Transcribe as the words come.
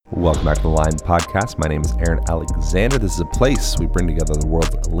Welcome back to the Align Podcast. My name is Aaron Alexander. This is a place we bring together the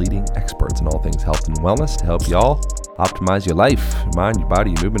world's leading experts in all things health and wellness to help y'all optimize your life, your mind, your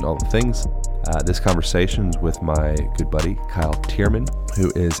body, your movement, all the things. This conversation is with my good buddy, Kyle Tierman,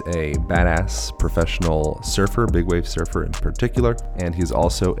 who is a badass professional surfer, big wave surfer in particular, and he's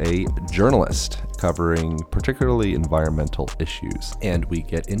also a journalist covering particularly environmental issues. And we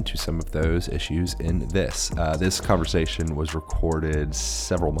get into some of those issues in this. This conversation was recorded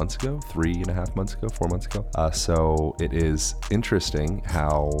several months ago, 3.5 months ago, 4 months ago. So it is interesting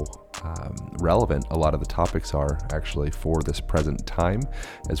how relevant a lot of the topics are actually for this present time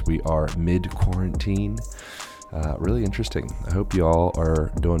as we are mid-quarantine. Really interesting. I hope you all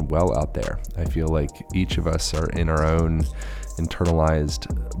are doing well out there. I feel like each of us are in our own internalized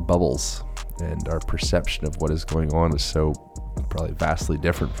bubbles, and our perception of what is going on is so probably vastly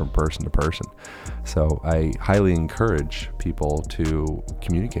different from person to person. So I highly encourage people to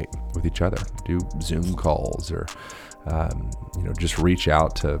communicate with each other, do Zoom calls, or just reach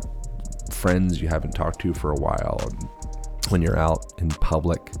out to friends you haven't talked to for a while. And when you're out in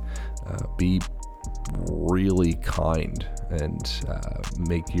public, be really kind and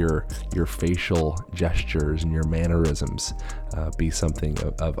make your facial gestures and your mannerisms be something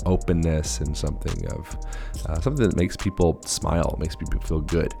of openness and something that makes people smile, makes people feel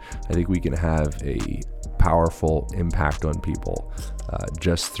good. I think we can have a powerful impact on people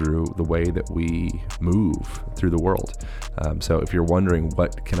just through the way that we move through the world. So if you're wondering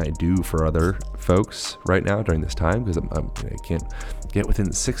what can I do for other folks right now during this time, because I can't get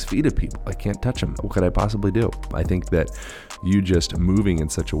within 6 feet of people, I can't touch them, what could I possibly do? I think that you just moving in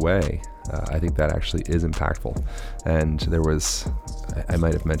such a way, I think that actually is impactful. And there was, I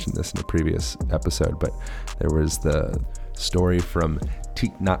might have mentioned this in a previous episode, but there was the story from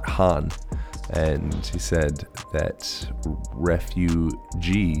Thich Nhat Hanh. And he said that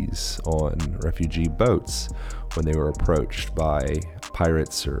refugees on refugee boats, when they were approached by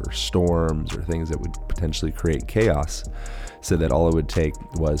pirates or storms or things that would potentially create chaos, said that all it would take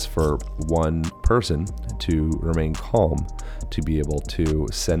was for one person to remain calm to be able to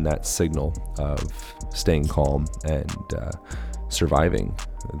send that signal of staying calm and surviving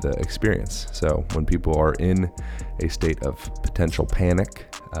the experience. So when people are in a state of potential panic,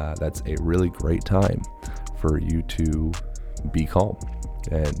 that's a really great time for you to be calm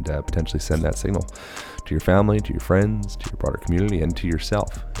and potentially send that signal to your family, to your friends, to your broader community, and to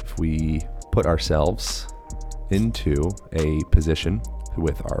yourself. If we put ourselves into a position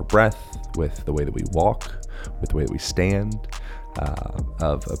with our breath, with the way that we walk, with the way that we stand,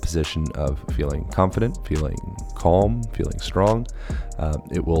 of a position of feeling confident, feeling calm, feeling strong,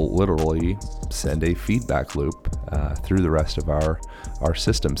 it will literally send a feedback loop through the rest of our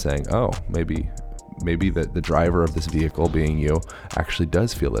system saying, oh, maybe the driver of this vehicle, being you, actually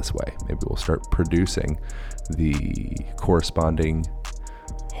does feel this way. Maybe we'll start producing the corresponding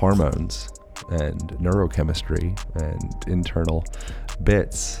hormones and neurochemistry and internal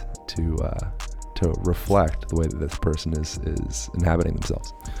bits to reflect the way that this person is inhabiting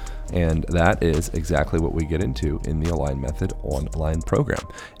themselves. And that is exactly what we get into in the Align Method online program.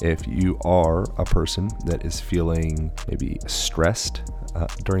 If you are a person that is feeling maybe stressed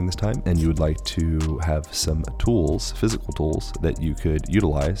during this time, and you would like to have some tools, physical tools, that you could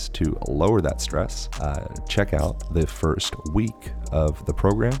utilize to lower that stress, check out the first week of the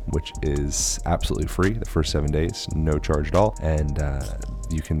program, which is absolutely free. The first 7 days, no charge at all. And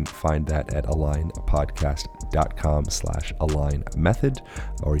you can find that at alignpodcast.com/align method,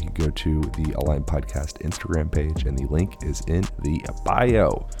 or you can go to the Align Podcast Instagram page, and the link is in the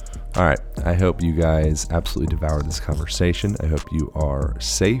bio. All right. I hope you guys absolutely devoured this conversation. I hope you are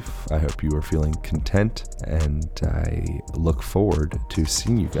safe. I hope you are feeling content, and I look forward to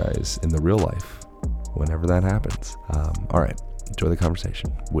seeing you guys in the real life whenever that happens. All right. Enjoy the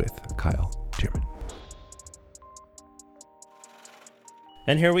conversation with Kyle Tierman.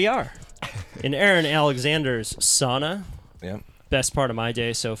 And here we are in Aaron Alexander's sauna. Yeah. Best part of my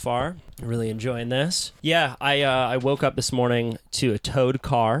day so far. Really enjoying this. Yeah, I woke up this morning to a towed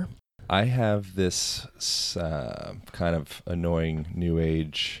car. I have this kind of annoying new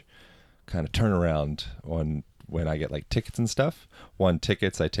age kind of turnaround on when I get like tickets and stuff.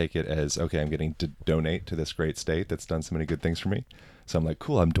 Tickets, I take it as, okay, I'm getting to donate to this great state that's done so many good things for me. So I'm like,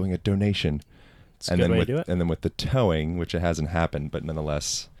 cool, I'm doing a donation. It's a good way to do it. And then with the towing, which it hasn't happened, but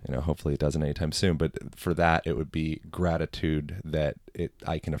nonetheless, hopefully it doesn't anytime soon. But for that, it would be gratitude that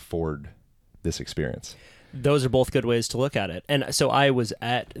I can afford this experience. Those are both good ways to look at it. And so I was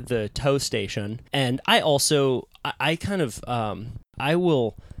at the tow station, and I also, I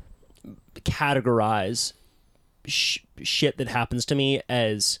will categorize shit that happens to me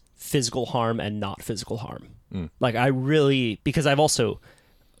as physical harm and not physical harm. Like I really, because I've also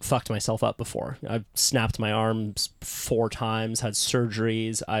fucked myself up before. I've snapped my arms 4 times, had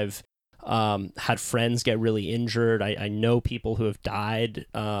surgeries. I've had friends get really injured. I know people who have died,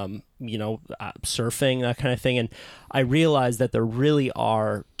 surfing, that kind of thing. And I realized that there really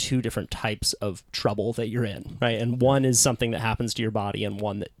are 2 different types of trouble that you're in, right? And one is something that happens to your body and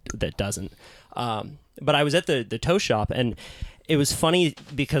one that doesn't. But I was at the tow shop, and it was funny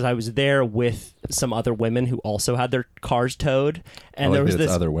because I was there with some other women who also had their cars towed, and there was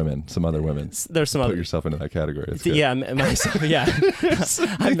this other women, some other women. There's some Put other. yourself into that category. That's good. Yeah, myself. Yeah,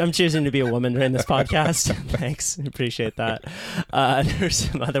 I'm choosing to be a woman during this podcast. Thanks, appreciate that. There's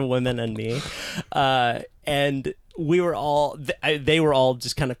some other women and me, and we were all. They were all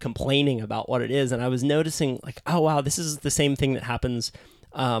just kind of complaining about what it is, and I was noticing like, oh wow, this is the same thing that happens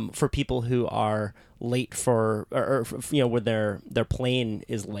for people who are late for, or where their plane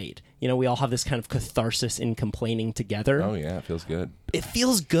is late. We all have this kind of catharsis in complaining together. Oh yeah, it feels good. It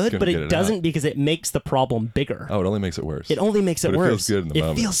feels good, but it doesn't, because it makes the problem bigger. Oh, it only makes it worse. It only makes it It worse. feels good in the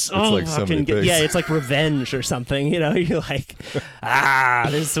moment. It feels so like fucking good. Yeah, it's like revenge or something. You're like,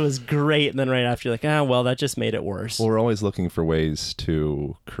 this was great, and then right after you're like, well, that just made it worse. Well, we're always looking for ways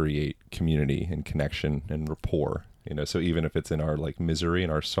to create community and connection and rapport. So even if it's in our like misery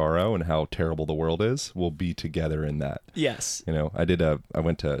and our sorrow and how terrible the world is, we'll be together in that. Yes. I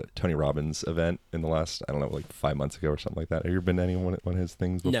went to Tony Robbins' event in the last, I don't know, like 5 months ago or something like that. Have you ever been to any one of his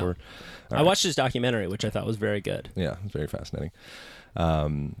things before? No. I watched his documentary, which I thought was very good. Yeah, it's very fascinating.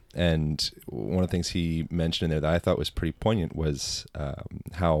 And one of the things he mentioned in there that I thought was pretty poignant was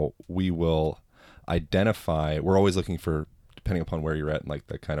how we will identify, we're always looking for, depending upon where you're at, like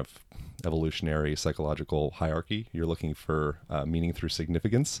the kind of evolutionary psychological hierarchy, you're looking for meaning through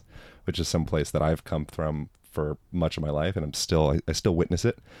significance, which is some place that I've come from for much of my life, and I still witness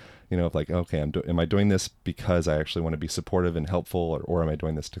it. Of like, okay, am I doing this because I actually want to be supportive and helpful, or am I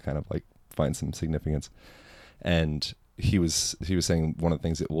doing this to kind of like find some significance? And he was saying one of the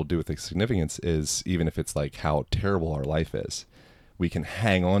things that we'll do with the significance is, even if it's like how terrible our life is, we can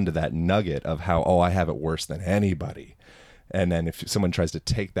hang on to that nugget of how, I have it worse than anybody. And then if someone tries to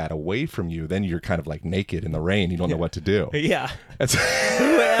take that away from you, then you're kind of like naked in the rain. You don't know what to do. Yeah. Who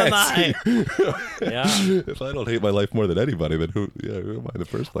am I? Yeah. If I don't hate my life more than anybody, then who am I in the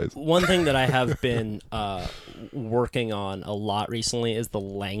first place? One thing that I have been working on a lot recently is the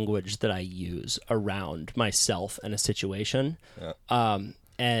language that I use around myself and a situation. Yeah.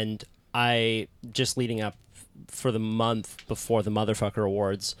 And I, just leading up for the month before the Motherfucker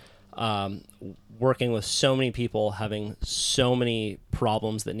Awards, working with so many people, having so many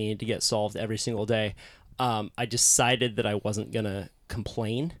problems that needed to get solved every single day, I decided that I wasn't going to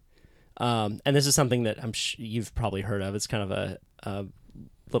complain. And this is something that you've probably heard of. It's kind of a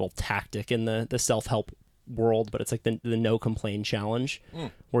little tactic in the self-help world, but it's like the no complain challenge,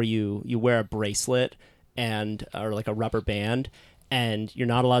 where you wear a bracelet or like a rubber band, and you're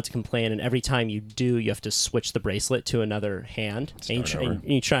not allowed to complain, and every time you do, you have to switch the bracelet to another hand, and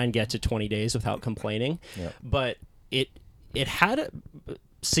you try and get to 20 days without complaining. Yeah. But it had a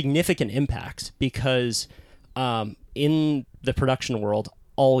significant impact, because in the production world,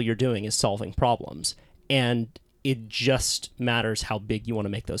 all you're doing is solving problems, and it just matters how big you want to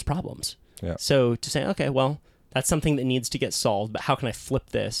make those problems. Yeah. So to say, okay, well, that's something that needs to get solved, but how can I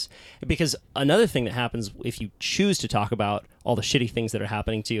flip this? Because another thing that happens if you choose to talk about all the shitty things that are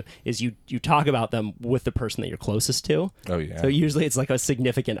happening to you is you talk about them with the person that you're closest to. Oh, yeah. So usually it's like a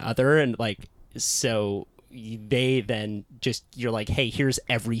significant other, and like, so they then just, you're like, hey, here's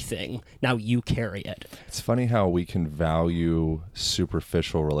everything. Now you carry it. It's funny how we can value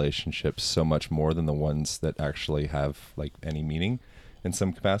superficial relationships so much more than the ones that actually have like any meaning in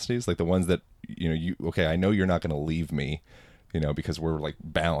some capacities. Like the ones that, I know you're not going to leave me, because we're like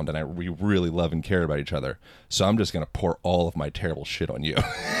bound, and we really love and care about each other. So I'm just going to pour all of my terrible shit on you.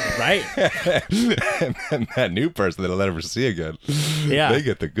 Right. and that new person that I'll never see again, they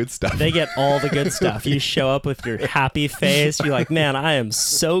get the good stuff. They get all the good stuff. You show up with your happy face. You're like, man, I am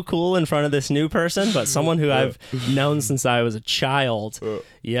so cool in front of this new person, but someone who I've known since I was a child.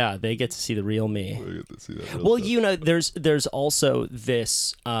 Yeah, they get to see the real me. They get to see that real stuff. There's also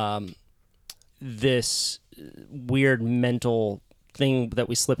this this weird mental thing that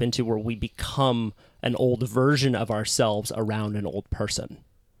we slip into, where we become an old version of ourselves around an old person.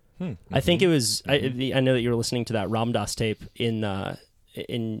 I think it was, I know that you were listening to that Ram Dass tape in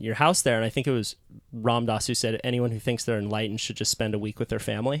your house there, and I think it was Ram Dass who said anyone who thinks they're enlightened should just spend a week with their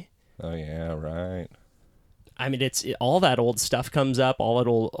family. Oh yeah, right. I mean, all that old stuff comes up,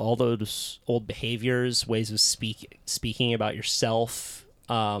 all those old behaviors, ways of speaking about yourself,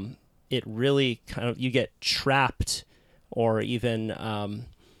 it really kind of, you get trapped or even,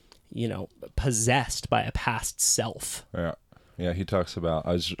 possessed by a past self. Yeah. Yeah, he talks about,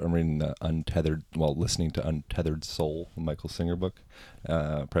 I'm reading listening to Untethered Soul, Michael Singer book,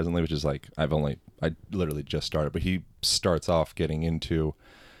 presently, which is like, I literally just started, but he starts off getting into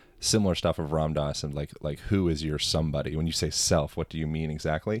similar stuff of Ram Dass and like who is your somebody? When you say self, what do you mean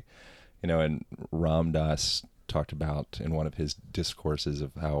exactly? And Ram Dass talked about in one of his discourses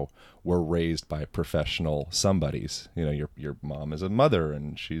of how we're raised by professional somebodies. Your mom is a mother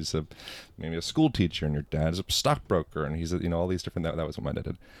and she's maybe a school teacher, and your dad's a stockbroker, and he's all these different, that was what my dad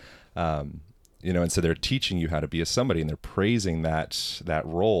did. And so they're teaching you how to be a somebody, and they're praising that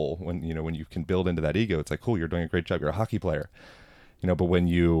role. When you can build into that ego, it's like, cool, you're doing a great job, you're a hockey player. But when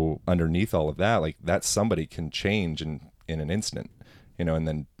you, underneath all of that, like that somebody can change in an instant, and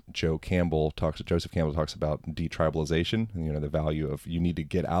then Joseph Campbell talks about detribalization, and the value of, you need to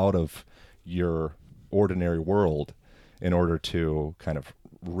get out of your ordinary world in order to kind of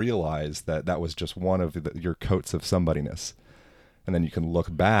realize that was just one of your coats of somebodyness. And then you can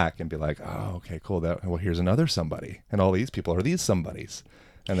look back and be like, oh, okay, cool. Here's another somebody, and all these people are these somebodies.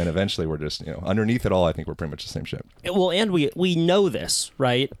 And then eventually we're just, underneath it all, I think we're pretty much the same shit. Well, and we know this,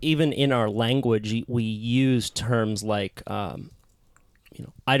 right? Even in our language, we use terms like,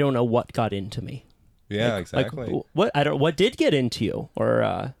 I don't know what got into me. Yeah, exactly. What did get into you?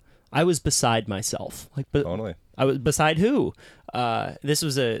 Or I was beside myself. Totally. I was beside who? This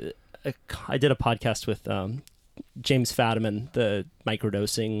was I did a podcast with James Fadiman, the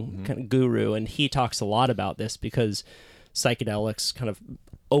microdosing kind of guru, and he talks a lot about this because psychedelics kind of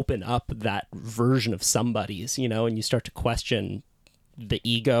open up that version of somebody's, and you start to question the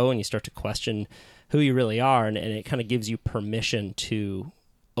ego, and you start to question who you really are, and it kind of gives you permission to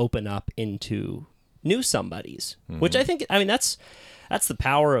open up into new somebodies, which I think, that's the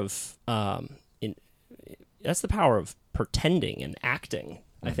power of that's the power of pretending and acting.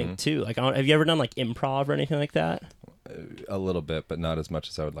 I think too. Like, have you ever done like improv or anything like that? A little bit, but not as much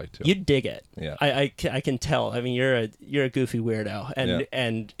as I would like to. You'd dig it. Yeah, I can tell. You're a goofy weirdo,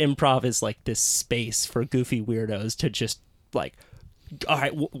 and improv is like this space for goofy weirdos to just like, all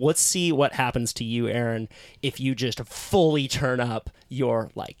right, let's see what happens to you, Aaron, if you just fully turn up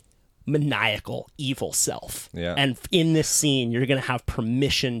your like maniacal evil self. Yeah. And in this scene, you're going to have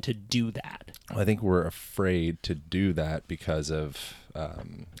permission to do that. I think we're afraid to do that because of,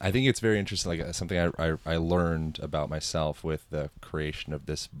 I think it's very interesting, like something I learned about myself with the creation of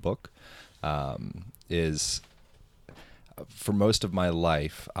this book, is for most of my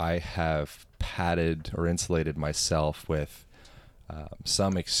life, I have padded or insulated myself with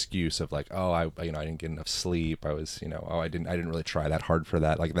some excuse of like, oh, I didn't get enough sleep. I was, I didn't really try that hard for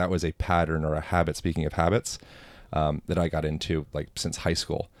that. Like that was a pattern or a habit, speaking of habits, that I got into like since high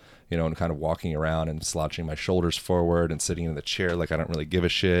school, and kind of walking around and slouching my shoulders forward and sitting in the chair like I don't really give a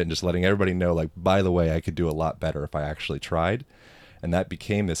shit, and just letting everybody know, like, by the way, I could do a lot better if I actually tried. And that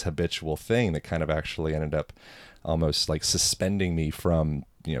became this habitual thing that kind of actually ended up almost like suspending me from,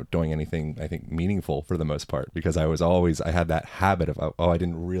 doing anything, I think, meaningful for the most part, because I had that habit of, oh, I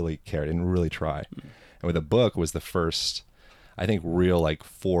didn't really care. I didn't really try. And with the book was the first, I think, real like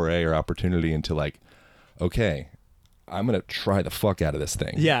foray or opportunity into like, okay, I'm going to try the fuck out of this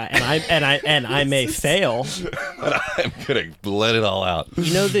thing. Yeah. And I may fail. But I'm going to let it all out.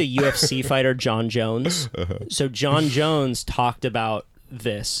 The UFC fighter, John Jones. So John Jones talked about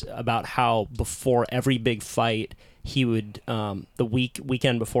this, about how before every big fight, he would, the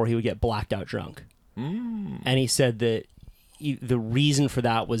weekend before, he would get blacked out drunk. And he said that the reason for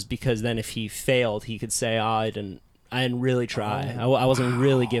that was because then if he failed, he could say, I didn't really try. I wasn't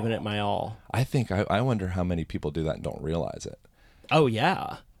really giving it my all. I think, I wonder how many people do that and don't realize it. Oh,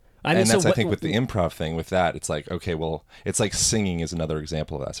 yeah. I think with the improv thing, with that, it's like, okay, well, it's like singing is another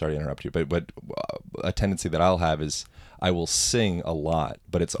example of that. Sorry to interrupt you, but a tendency that I'll have is I will sing a lot,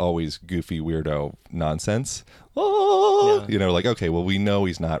 but it's always goofy, weirdo nonsense. Oh, Yeah. Like, okay, well, we know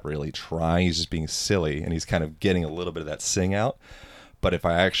he's not really trying. He's just being silly, and he's kind of getting a little bit of that sing out. But if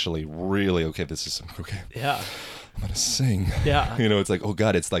I actually really, Yeah. I'm gonna sing. Yeah. It's like, oh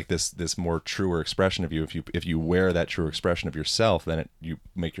God, it's like this more truer expression of you. If you wear that true expression of yourself, then you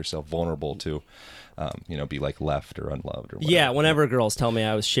make yourself vulnerable to, be like left or unloved or whatever. Yeah. Whenever girls tell me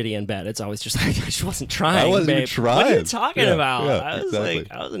I was shitty in bed, it's always just like, I just wasn't trying. I wasn't babe. even trying. What are you talking about? Yeah, I was exactly.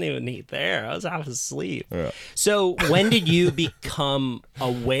 like, I wasn't even there. I was half asleep. Yeah. So when did you become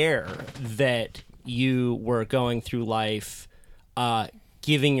aware that you were going through life,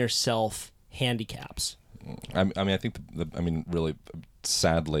 giving yourself handicaps? I think really,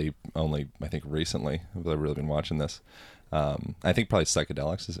 sadly, only I think recently have I really been watching this. I think probably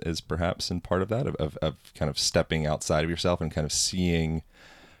psychedelics is perhaps in part of that, of kind of stepping outside of yourself and kind of seeing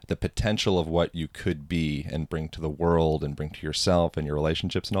the potential of what you could be and bring to the world and bring to yourself and your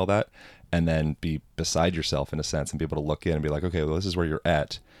relationships and all that, and then be beside yourself in a sense and be able to look in and be like, okay, well, this is where you're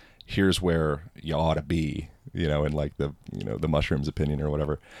at. Here's where you ought to be, in like the mushrooms opinion or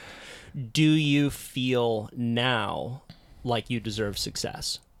whatever. Do you feel now like you deserve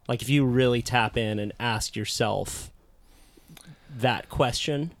success? Like if you really tap in and ask yourself that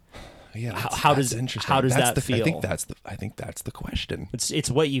question, how does that feel? I think that's the question. It's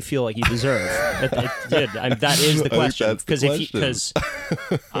what you feel like you deserve. That is the question. Because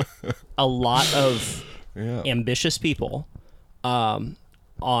a lot of ambitious people,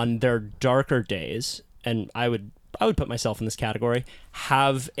 on their darker days, and I would put myself in this category,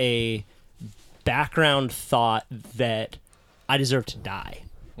 have a background thought that I deserve to die.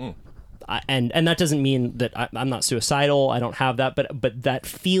 And that doesn't mean that I'm not suicidal. I don't have that, but that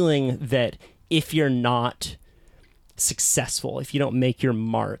feeling that if you're not successful, if you don't make your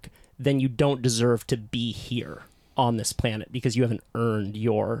mark, then you don't deserve to be here on this planet because you haven't earned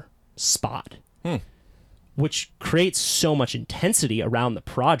your spot. Which creates so much intensity around the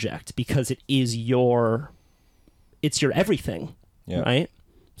project because it's your everything, right?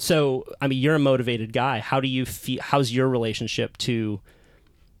 So, I mean, you're a motivated guy. How do you feel? How's your relationship to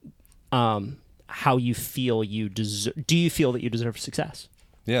how you feel you deserve? Do you feel that you deserve success?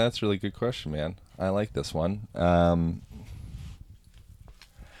 Yeah, that's a really good question, man. I like this one. I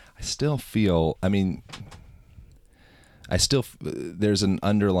still feel, there's an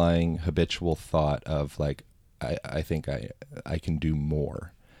underlying habitual thought of like, I think I can do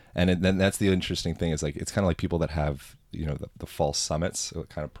more. And then that's the interesting thing is like, it's kind of like people that have, the false summits,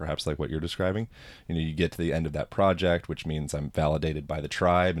 kind of perhaps like what you're describing. You get to the end of that project, which means I'm validated by the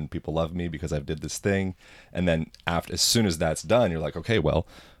tribe and people love me because I've did this thing. And then as soon as that's done, you're like, okay, well,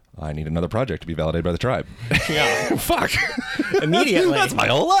 I need another project to be validated by the tribe. Yeah. Fuck. Immediately. That's my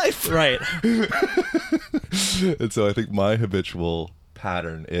whole life. Right. And so I think my habitual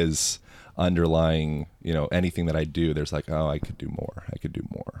pattern is underlying, anything that I do, there's like, oh, I could do more. I could do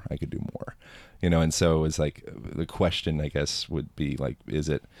more. I could do more. And so it's like the question, I guess, would be like, is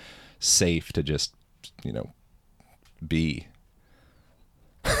it safe to just, be?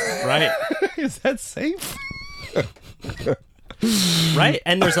 Right. Is that safe? Right.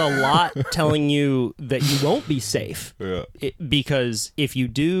 And there's a lot telling you that you won't be safe. Yeah. Because if you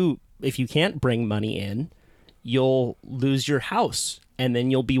can't bring money in, you'll lose your house. And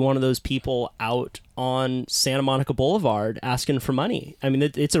then you'll be one of those people out on Santa Monica Boulevard asking for money. I mean,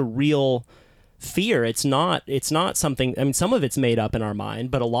 it's a real fear. It's not something, I mean, some of it's made up in our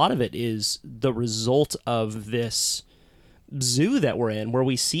mind, but a lot of it is the result of this zoo that we're in, where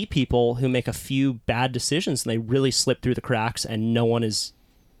we see people who make a few bad decisions and they really slip through the cracks and no one is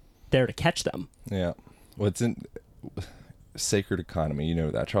there to catch them. Yeah. Well, it's in Sacred Economy.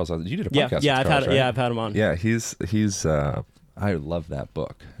 That, Charles, you did a podcast Yeah, with Charles, right? I've had him on. Yeah, he's I love that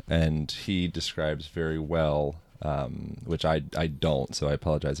book, and he describes very well, which I don't, so I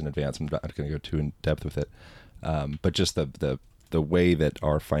apologize in advance. I'm not going to go too in depth with it, but just the way that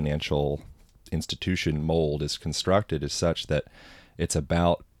our financial institution mold is constructed is such that it's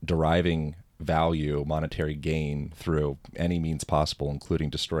about deriving value, monetary gain through any means possible, including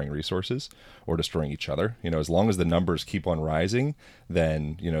destroying resources or destroying each other. As long as the numbers keep on rising,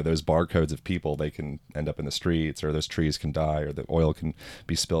 then, those barcodes of people, they can end up in the streets, or those trees can die, or the oil can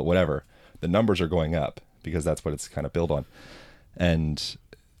be spilled, whatever. The numbers are going up because that's what it's kind of built on. And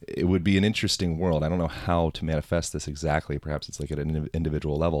it would be an interesting world. I don't know how to manifest this exactly. Perhaps it's like at an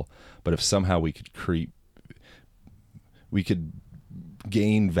individual level, but if somehow we could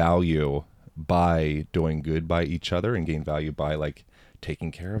gain value by doing good by each other, and gain value by like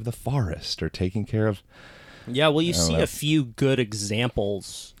taking care of the forest or taking care of. Yeah, well, you see a few good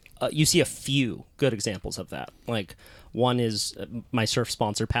examples. You see a few good examples of that. Like one is my surf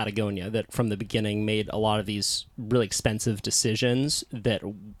sponsor, Patagonia, that from the beginning made a lot of these really expensive decisions that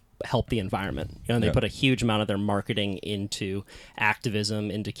help the environment. And they put a huge amount of their marketing into activism,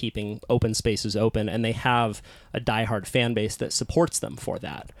 into keeping open spaces open, and they have a diehard fan base that supports them for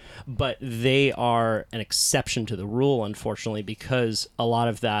that. But they are an exception to the rule, unfortunately, because a lot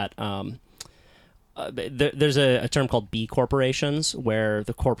of that there's a term called B corporations, where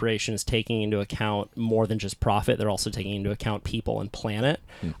the corporation is taking into account more than just profit. They're also taking into account people and planet.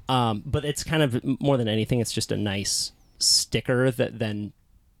 But it's kind of, more than anything, it's just a nice sticker that then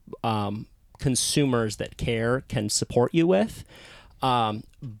consumers that care can support you with.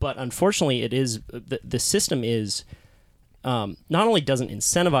 But unfortunately, it is the system is not only doesn't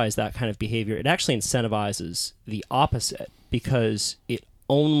incentivize that kind of behavior, it actually incentivizes the opposite, because it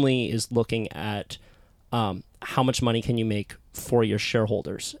only is looking at how much money can you make for your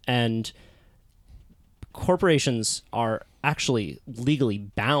shareholders. And corporations are actually legally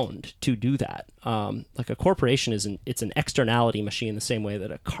bound to do that. Like a corporation it's an externality machine, the same way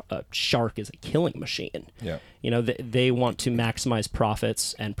that a shark is a killing machine. Yeah. They want to maximize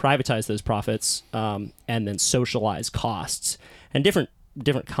profits and privatize those profits, and then socialize costs. And different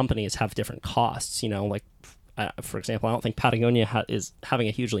companies have different costs. Like for example, I don't think Patagonia is having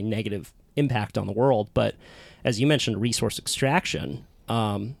a hugely negative impact on the world, but as you mentioned, resource extraction.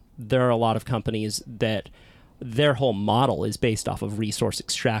 There are a lot of companies that their whole model is based off of resource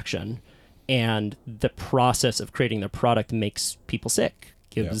extraction, and the process of creating their product makes people sick,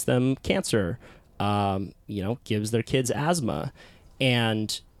 gives them cancer, gives their kids asthma.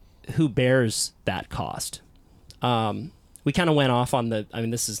 And who bears that cost? We kind of went off on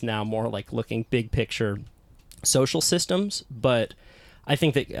this is now more like looking big picture social systems, but I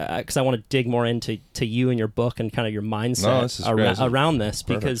think that because I want to dig more into you and your book and kind of your mindset around this,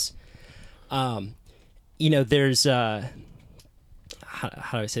 because, there's how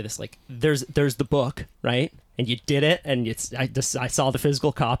do I say this? Like there's the book, right? And you did it, and I saw the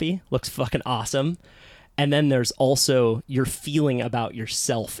physical copy, looks fucking awesome. And then there's also your feeling about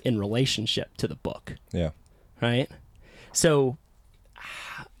yourself in relationship to the book. Yeah. Right. So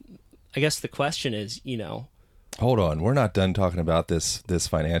I guess the question is, hold on, we're not done talking about this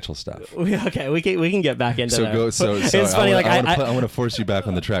financial stuff. Okay, we can get back into that. So it's funny. I want to force you back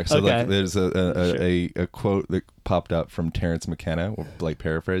on the track. So okay. There's a quote that popped up from Terence McKenna, like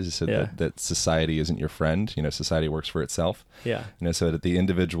paraphrase. He said that society isn't your friend. Society works for itself. Yeah. So at the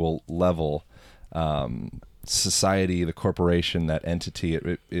individual level, society, the corporation, that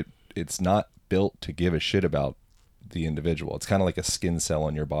entity, it's not built to give a shit about the individual. It's kind of like a skin cell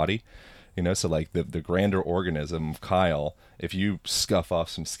on your body. So like the grander organism, Kyle, if you scuff off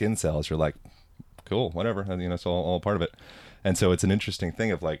some skin cells, you're like, cool, whatever, it's all part of it. And so it's an interesting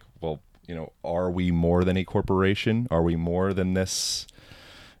thing of like, well, are we more than a corporation? Are we more than this,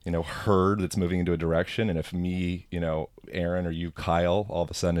 herd that's moving into a direction? And if me, Aaron, or you, Kyle, all of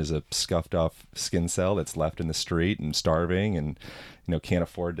a sudden is a scuffed off skin cell that's left in the street and starving and, can't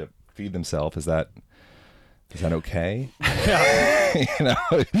afford to feed themselves, is that okay?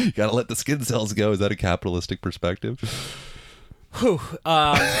 You gotta let the skin cells go. Is that a capitalistic perspective? Whew.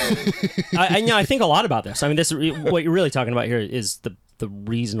 I think a lot about this. I mean, what you're really talking about here is the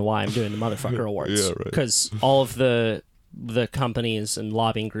reason why I'm doing the Motherfucker Awards. Yeah, right. Because all of the companies and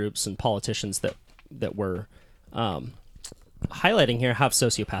lobbying groups and politicians that we're highlighting here have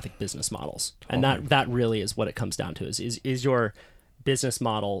sociopathic business models, and that really is what it comes down to. Is your business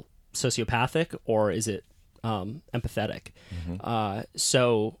model sociopathic, or is it empathetic? Mm-hmm.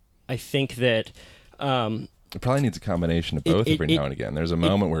 So I think that it probably needs a combination of both every now and again. There's a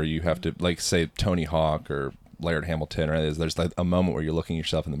moment where you have to, like, say Tony Hawk or Laird Hamilton, or there's like a moment where you're looking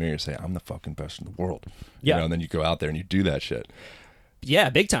yourself in the mirror and say, I'm the fucking best in the world. Yeah. And then you go out there and you do that shit. Yeah,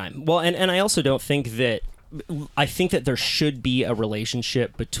 big time. Well, and I also don't think that, I think that there should be a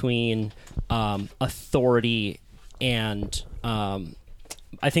relationship between authority and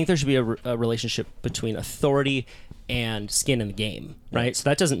I think there should be a relationship between authority and skin in the game, right? So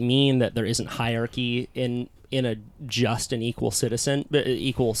that doesn't mean that there isn't hierarchy in a just and equal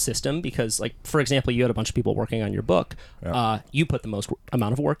system, because, like, for example, you had a bunch of people working on your book. Yeah. You put the most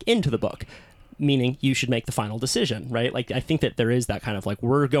amount of work into the book, meaning you should make the final decision, right? Like, I think that there is that kind of like,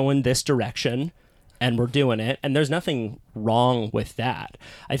 we're going this direction and we're doing it, and there's nothing wrong with that.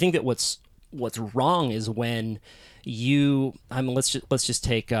 I think that what's wrong is when let's just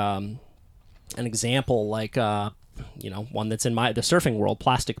take an example, like one that's in the surfing world,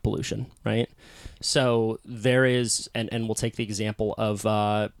 plastic pollution, right? So there is, and we'll take the example of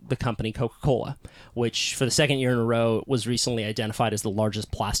the company Coca-Cola, which for the second year in a row was recently identified as the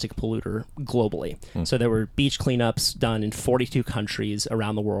largest plastic polluter globally. So there were beach cleanups done in 42 countries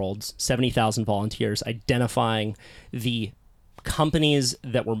around the world, 70,000 volunteers identifying the companies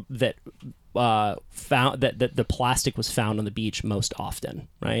that found that the plastic was found on the beach most often,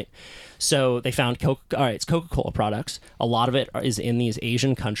 right? So they found it's Coca-Cola products. A lot of it is in these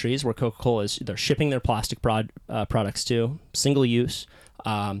Asian countries where Coca-Cola they're shipping their plastic products to, single use,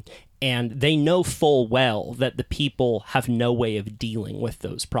 and they know full well that the people have no way of dealing with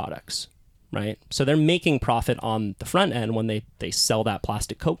those products, right? So they're making profit on the front end when they sell that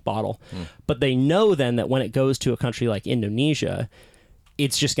plastic Coke bottle, but they know then that when it goes to a country like Indonesia,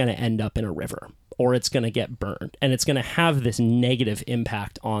 it's just going to end up in a river, or it's going to get burned, and it's going to have this negative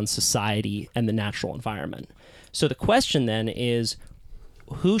impact on society and the natural environment. So the question then is,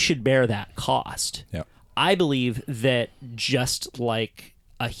 who should bear that cost? Yeah. I believe that just like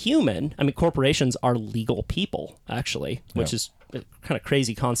a human, I mean, corporations are legal people, actually, which is a kind of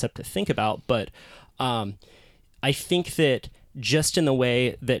crazy concept to think about. But I think that just in the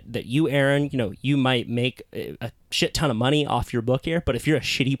way that you, Aaron, you might make a shit ton of money off your book here, but if you're a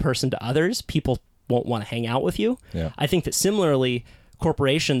shitty person to others, people won't want to hang out with you. Yeah. I think that similarly,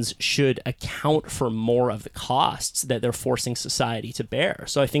 corporations should account for more of the costs that they're forcing society to bear.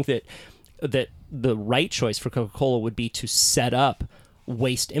 So I think that the right choice for Coca-Cola would be to set up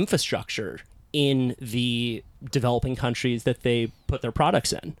waste infrastructure in the developing countries that they put their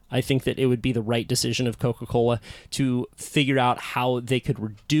products in. I think that it would be the right decision of Coca-Cola to figure out how they could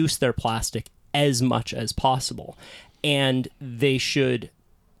reduce their plastic as much as possible. And they should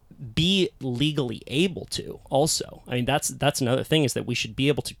be legally able to also. I mean, that's another thing, is that we should be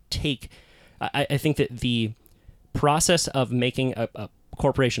able to take... I think that the process of making a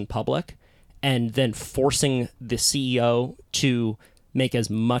corporation public and then forcing the CEO to make as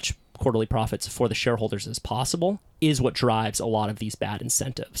much quarterly profits for the shareholders as possible is what drives a lot of these bad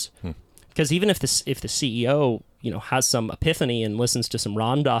incentives. Because even if the CEO, has some epiphany and listens to some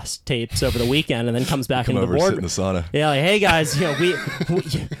Ram Dass tapes over the weekend and then comes back into the board, sit in the sauna. Yeah, like, hey guys,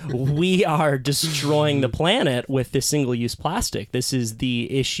 we are destroying the planet with this single-use plastic. This is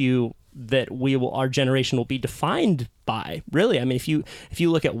the issue that our generation will be defined by. Really, I mean, if you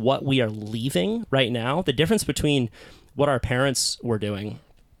look at what we are leaving right now, the difference between what our parents were doing.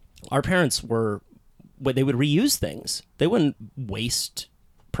 Our parents they would reuse things. They wouldn't waste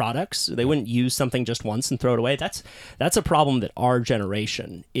products. They wouldn't use something just once and throw it away. That's a problem that our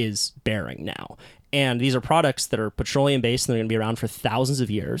generation is bearing now. And these are products that are petroleum based, and they're going to be around for thousands of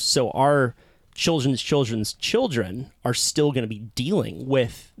years. So our children's children are still going to be dealing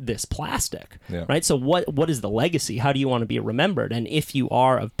with this plastic, right? So what is the legacy? How do you want to be remembered? And if you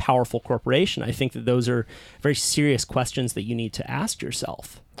are a powerful corporation, I think that those are very serious questions that you need to ask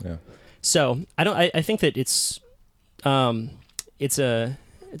yourself. Yeah. So I think that it's a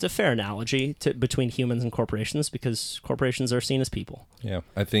fair analogy between humans and corporations, because corporations are seen as people. Yeah,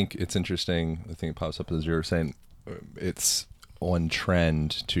 I think it's interesting. The thing that pops up as you're saying, it's on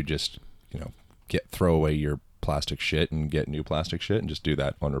trend to just throw away your plastic shit and get new plastic shit and just do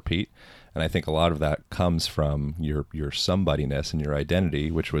that on repeat. And I think a lot of that comes from your somebodyness and your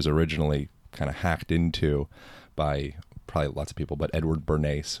identity, which was originally kind of hacked into by probably lots of people, but Edward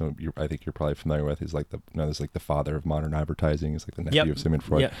Bernays, who I think you're probably familiar with. He's like the father of modern advertising. He's like the nephew of Sigmund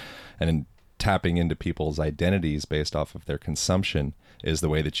Freud. Yep. And in tapping into people's identities based off of their consumption is the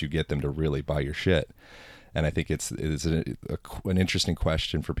way that you get them to really buy your shit. And I think it's an interesting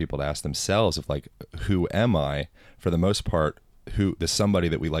question for people to ask themselves of like, who am I? For the most part, somebody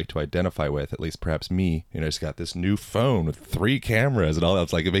that we like to identify with, at least perhaps me, just got this new phone with 3 cameras and all that.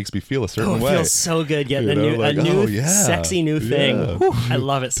 It's like, it makes me feel a certain way. It feels so good getting a new sexy new thing. Yeah. Whew, I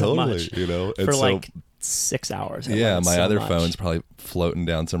love it so Totally, much. And for so, like 6 hours. Yeah, my so other much. phone's probably floating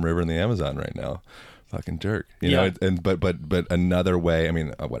down some river in the Amazon right now. Fucking jerk. You know, and but another way, I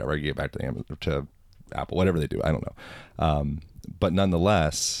mean, whatever, I get back to Apple, whatever they do, I don't know. But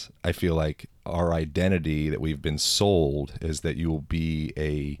nonetheless, I feel like our identity that we've been sold is that you will be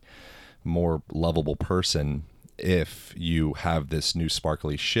a more lovable person if you have this new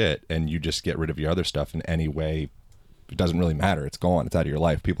sparkly shit and you just get rid of your other stuff in any way. It doesn't really matter. It's gone. It's out of your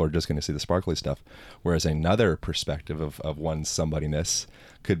life. People are just going to see the sparkly stuff. Whereas another perspective of one's somebodyness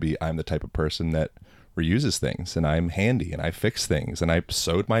could be, I'm the type of person that reuses things, and I'm handy, and I fix things, and I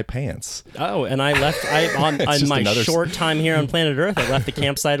sewed my pants. Oh, and I left on my short time here on planet Earth, I left the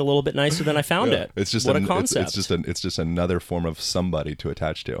campsite a little bit nicer than I found it. It's just what a concept. It's just another form of somebody to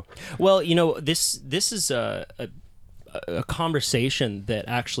attach to. Well, this is a conversation that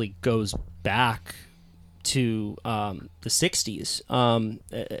actually goes back to the 60s,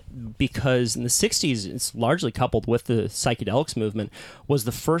 because in the 60s, it's largely coupled with the psychedelics movement, was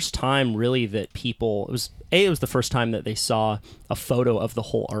the first time really that people, it was the first time that they saw a photo of the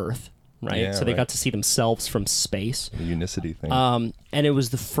whole Earth, right? Yeah, so they got to see themselves from space. The unicity thing. And it was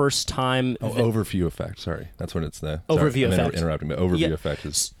the first time... overview effect, sorry. That's what it's the... Overview effect. Interrupting, but overview effect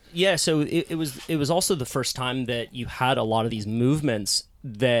is... Yeah, so it was also the first time that you had a lot of these movements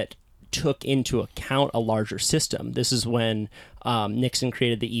that took into account a larger system. This is when Nixon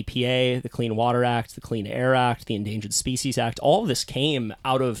created the EPA, the Clean Water Act, the Clean Air Act, the Endangered Species Act. All of this came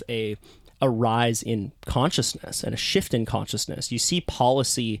out of a rise in consciousness and a shift in consciousness. You see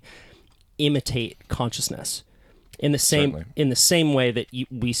policy imitate consciousness. In the Certainly. same way that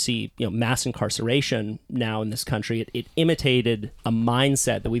we see, mass incarceration now in this country, it imitated a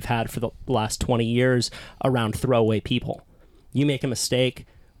mindset that we've had for the last 20 years around throwaway people. You make a mistake,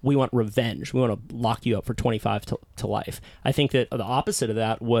 we want revenge. We want to lock you up for 25 to life. I think that the opposite of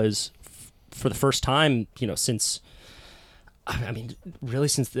that was, for the first time, since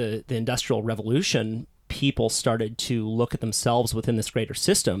the Industrial Revolution, people started to look at themselves within this greater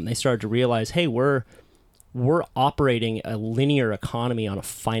system. They started to realize, hey, we're operating a linear economy on a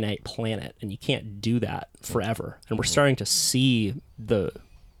finite planet, and you can't do that forever. And we're starting to see the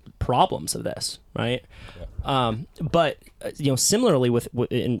problems of this, right? Yeah. But similarly with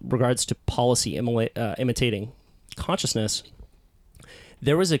in regards to policy imitating consciousness,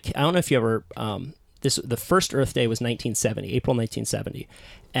 there was I don't know if you ever the first Earth Day was April 1970,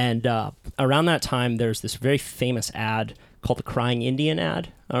 and around that time there's this very famous ad called the Crying Indian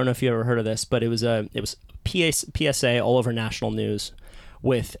ad. I don't know if you ever heard of this, but it was PSA all over national news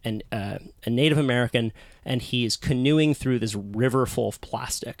with a Native American, and he's canoeing through this river full of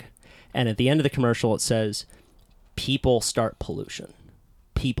plastic. And at the end of the commercial, it says, "People start pollution.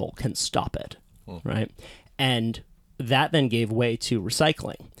 People can stop it." Right? And that then gave way to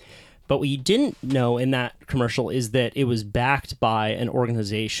recycling. But what you didn't know in that commercial is that it was backed by an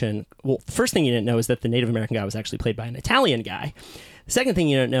organization. Well, the first thing you didn't know is that the Native American guy was actually played by an Italian guy. The second thing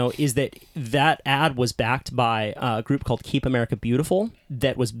you don't know is that that ad was backed by a group called Keep America Beautiful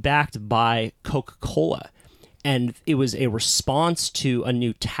that was backed by Coca-Cola. And it was a response to a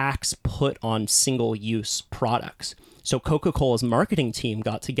new tax put on single-use products. So Coca-Cola's marketing team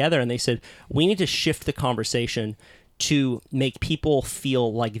got together and they said, we need to shift the conversation to make people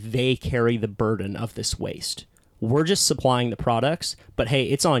feel like they carry the burden of this waste. We're just supplying the products, but hey,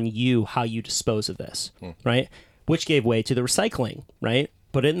 it's on you how you dispose of this, right? Which gave way to the recycling, right?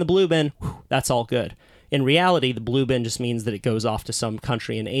 Put it in the blue bin, that's all good. In reality, the blue bin just means that it goes off to some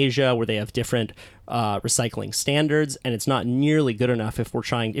country in Asia where they have different recycling standards, and it's not nearly good enough if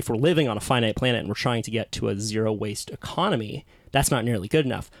we're living on a finite planet and we're trying to get to a zero waste economy. That's not nearly good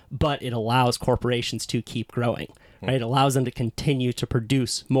enough, but it allows corporations to keep growing, right? It allows them to continue to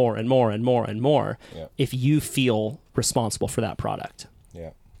produce more and more and more and more if you feel responsible for that product.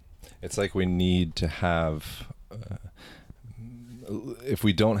 Yeah. It's like we need to have... if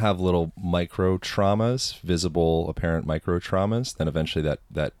we don't have little micro traumas, visible, apparent micro traumas, then eventually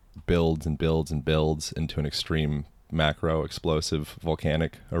that builds and builds and builds into an extreme macro explosive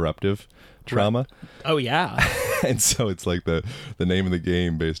volcanic eruptive trauma. Right. Oh yeah. And so it's like the name of the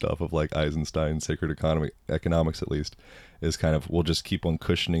game, based off of like Eisenstein's sacred economics at least, is kind of, we'll just keep on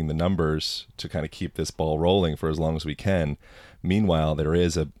cushioning the numbers to kind of keep this ball rolling for as long as we can. Meanwhile, there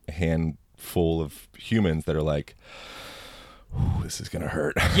is a handful of humans that are like, this is gonna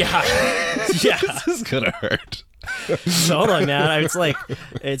hurt. Yeah. This is gonna hurt. Totally, man. It's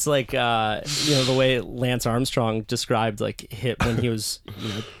like the way Lance Armstrong described like hit when he was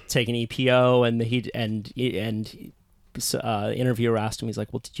taking EPO, and the interviewer asked him, he's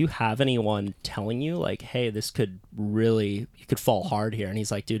like, well, did you have anyone telling you like, hey, this could really, you could fall hard here? And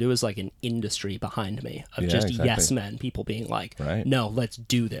he's like, dude, it was like an industry behind me of yes men, people being like, right. No, let's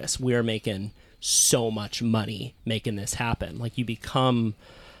do this. We're making so much money making this happen. Like you become,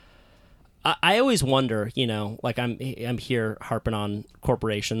 I always wonder, like I'm here harping on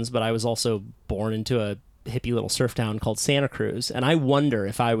corporations, but I was also born into a hippie little surf town called Santa Cruz. And I wonder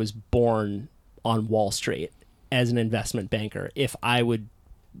if I was born on Wall Street as an investment banker, if I would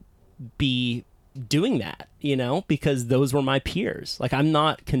be doing that, because those were my peers. Like I'm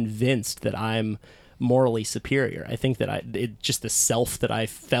not convinced that I'm morally superior. I think that just the self that I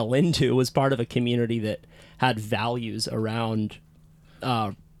fell into was part of a community that had values around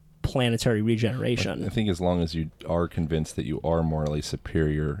planetary regeneration. I think as long as you are convinced that you are morally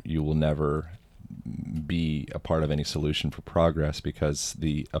superior, you will never be a part of any solution for progress, because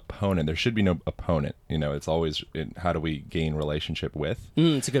the opponent, there should be no opponent. It's always how do we gain relationship with.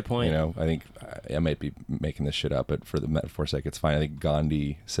 It's a good point. I think I might be making this shit up, but for the metaphor's sake, it's fine. I think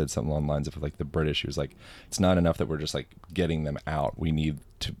Gandhi said something along the lines of like the British. He was like, it's not enough that we're just like getting them out. We need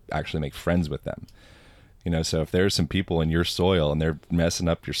to actually make friends with them. So if there's some people in your soil and they're messing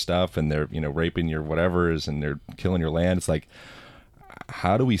up your stuff and they're, raping your whatevers and they're killing your land, it's like,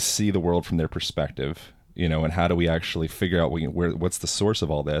 how do we see the world from their perspective, and how do we actually figure out what's the source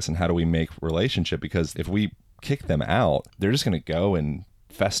of all this, and how do we make relationship? Because if we kick them out, they're just going to go and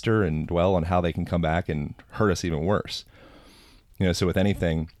fester and dwell on how they can come back and hurt us even worse. So with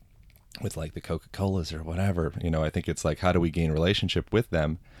anything, with like the Coca-Colas or whatever, I think it's like, how do we gain relationship with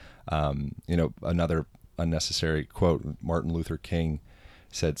them? Another unnecessary quote, Martin Luther King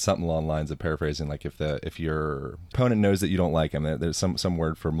said something along the lines of, paraphrasing, like if your opponent knows that you don't like him, there's some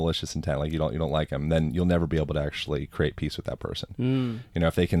word for malicious intent, like you don't like him, then you'll never be able to actually create peace with that person. You know,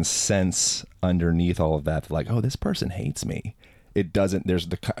 if they can sense underneath all of that, like, oh, this person hates me, it doesn't.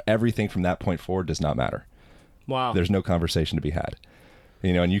 Everything from that point forward does not matter. Wow. There's no conversation to be had.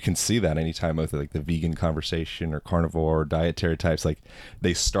 You know, and you can see that anytime with like the vegan conversation or carnivore or dietary types, like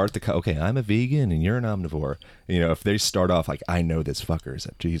they start okay, I'm a vegan and you're an omnivore. You know, if they start off like, I know this fucker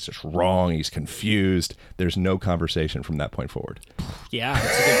he's just wrong, he's confused, there's no conversation from that point forward. Yeah,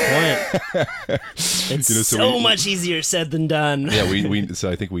 that's a good point. It's so much easier said than done. Yeah, so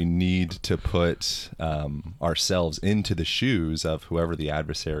I think we need to put ourselves into the shoes of whoever the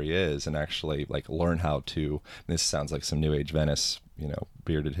adversary is and actually like learn how to, this sounds like some New Age Venice, you know,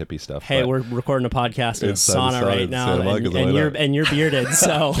 bearded hippie stuff. Hey, we're recording a podcast in a sauna right now, and you're bearded,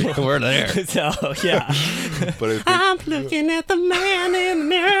 so we're there. So yeah, but I'm looking at the man in the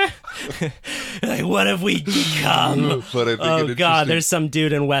mirror. Like, what have we become? Oh God, there's some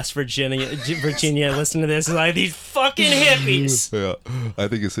dude in West Virginia listening to this, and like, these fucking hippies. Yeah, I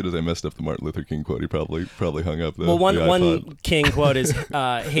think as soon as I messed up the Martin Luther King quote, he probably hung up. Well, one King quote is,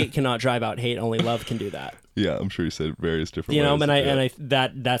 "Hate cannot drive out hate; only love can do that." Yeah, I'm sure he said various different ways. And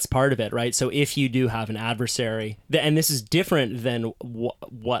that's part of it, right? So if you do have an adversary, and this is different than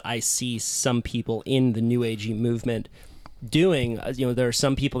what I see some people in the New Agey movement doing. You know, there are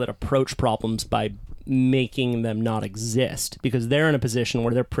some people that approach problems by making them not exist because they're in a position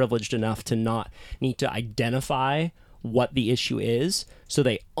where they're privileged enough to not need to identify what the issue is. So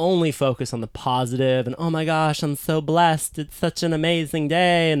they only focus on the positive and, oh my gosh, I'm so blessed. It's such an amazing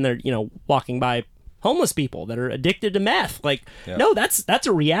day. And they're, you know, walking by homeless people that are addicted to meth. Like, no, that's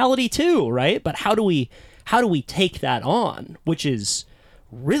a reality too, right? But how do we take that on, which is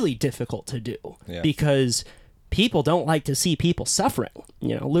really difficult to do because people don't like to see people suffering.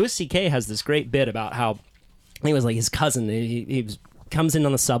 You know, Louis C.K. has this great bit about how he was like his cousin. He comes in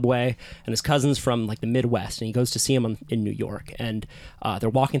on the subway, and his cousin's from like the Midwest, and he goes to see him in New York, and they're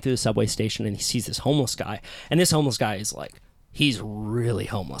walking through the subway station, and he sees this homeless guy, and this homeless guy is like, he's really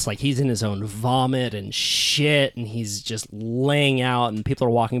homeless. Like, he's in his own vomit and shit, and he's just laying out, and people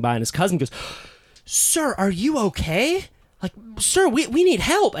are walking by, and his cousin goes, "Sir, are you okay? Like, sir, we need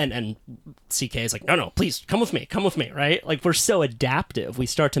help." And CK is like, no, please, come with me, right? Like, we're so adaptive. We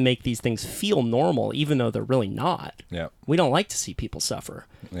start to make these things feel normal, even though they're really not. Yeah. We don't like to see people suffer.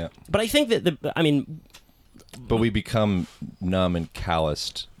 Yeah. But I think that, But we become numb and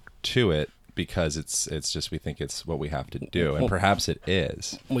calloused to it, because it's just, we think it's what we have to do, and perhaps it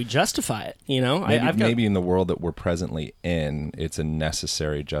is. We justify it, you know. Maybe in the world that we're presently in, it's a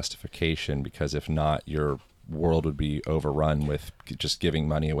necessary justification, because if not, your world would be overrun with just giving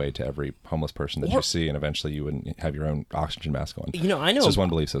money away to every homeless person that you see, and eventually you wouldn't have your own oxygen mask on. You know, I know it's just one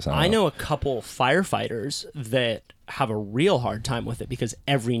belief system. I know a couple firefighters that have a real hard time with it, because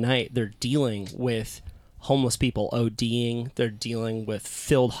every night they're dealing with homeless people ODing, they're dealing with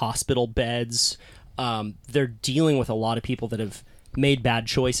filled hospital beds, they're dealing with a lot of people that have made bad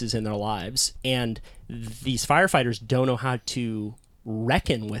choices in their lives, and these firefighters don't know how to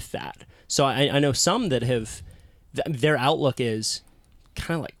reckon with that. So I know some that have, their outlook is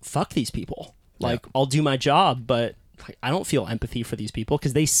kind of like, fuck these people. Like, I'll do my job, but I don't feel empathy for these people,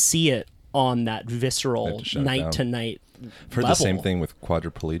 because they see it on that visceral night-to-night I've heard the same thing with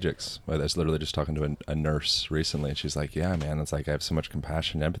quadriplegics. I was literally just talking to a nurse recently, and she's like, yeah, man, it's like I have so much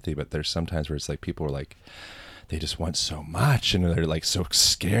compassion and empathy, but there's sometimes where it's like people are like, they just want so much, and they're like so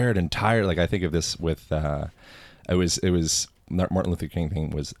scared and tired. Like, I think of this with, it was Martin Luther King thing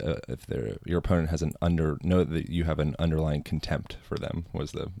was, if your opponent has know that you have an underlying contempt for them,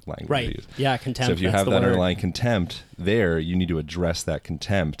 was the language they used. Yeah, contempt. So if you have that underlying contempt there, you need to address that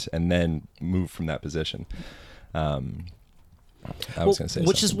contempt and then move from that position. I was going to say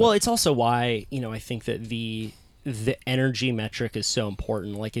which is, well, it's also why, you know, I think that the energy metric is so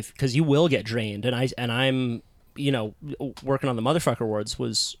important. Like, because you will get drained, and I'm, you know, working on the Motherfucker Awards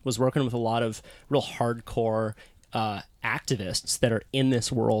was working with a lot of real hardcore activists that are in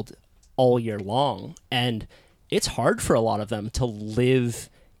this world all year long, and it's hard for a lot of them to live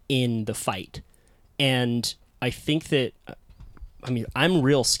in the fight. And I think that, I'm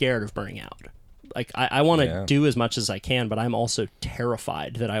real scared of burning out. Like, I want to do as much as I can, but I'm also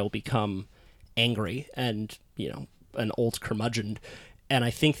terrified that I will become angry and, you know, an old curmudgeon. And I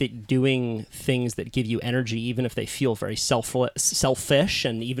think that doing things that give you energy, even if they feel very selfish,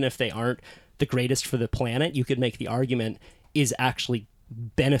 and even if they aren't the greatest for the planet, you could make the argument is actually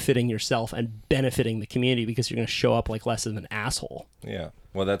benefiting yourself and benefiting the community because you're going to show up like less of an asshole. Yeah.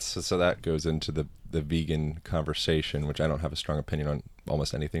 Well, so that goes into the vegan conversation, which I don't have a strong opinion on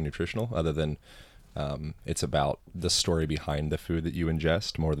almost anything nutritional other than it's about the story behind the food that you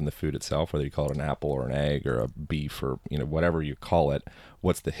ingest more than the food itself, whether you call it an apple or an egg or a beef or, whatever you call it.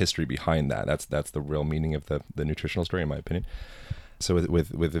 What's the history behind that? That's the real meaning of the nutritional story, in my opinion. So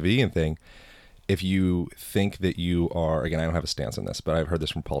with the vegan thing, if you think that you are, again, I don't have a stance on this, but I've heard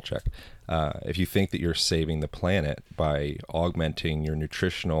this from Paul Chek. If you think that you're saving the planet by augmenting your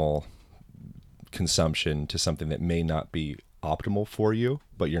nutritional consumption to something that may not be optimal for you,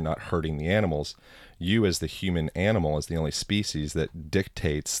 but you're not hurting the animals, you as the human animal is the only species that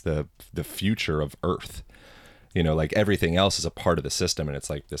dictates the future of Earth. Like everything else is a part of the system, and it's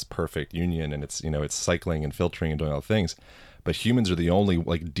like this perfect union, and it's, it's cycling and filtering and doing all the things. But humans are the only,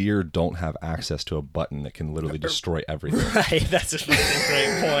 like deer don't have access to a button that can literally destroy everything. Right, that's a fucking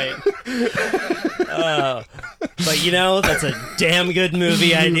great point. But that's a damn good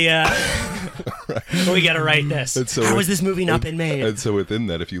movie idea. Right. We got to write this. How has this movie not been made? And so within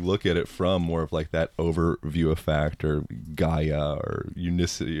that, if you look at it from more of like that overview effect or Gaia or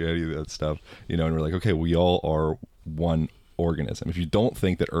unicity, any of that stuff, and we're like, okay, we all are one organism. If you don't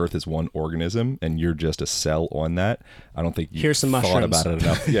think that Earth is one organism and you're just a cell on that, I don't think you've thought about it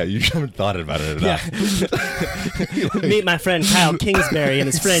enough. Yeah, you haven't thought about it enough. Yeah. Meet my friend Kyle Kingsbury and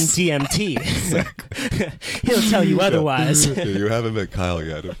his friend TMT. He'll tell you otherwise. Yeah, you haven't met Kyle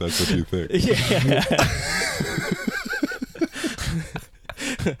yet, if that's what you think. Yeah.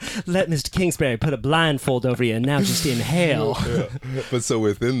 Let Mr. Kingsbury put a blindfold over you and now just inhale. Yeah. But so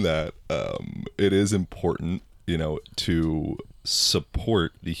within that, it is important to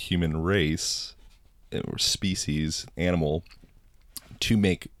support the human race or species, animal, to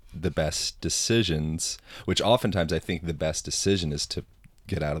make the best decisions, which oftentimes I think the best decision is to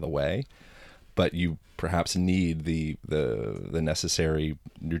get out of the way, but you perhaps need the necessary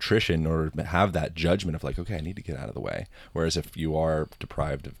nutrition or have that judgment of like, okay, I need to get out of the way. Whereas if you are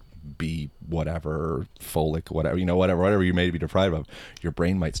deprived of B whatever, folic, whatever, whatever you may be deprived of, your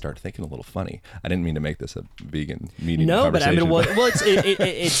brain might start thinking a little funny. I didn't mean to make this a vegan meeting. No, but I mean,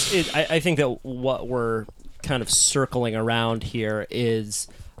 I think that what we're kind of circling around here is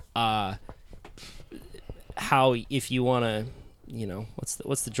how if you want to,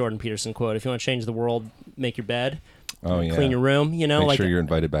 what's the Jordan Peterson quote? If you want to change the world, make your bed. Oh yeah. Clean your room. Make sure you're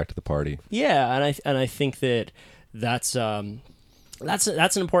invited back to the party. Yeah, and I think that's an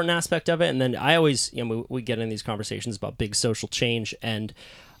important aspect of it. And then I always, we get in these conversations about big social change, and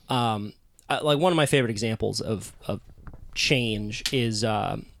like one of my favorite examples of change is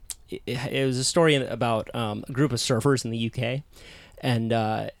it was a story about a group of surfers in the UK, and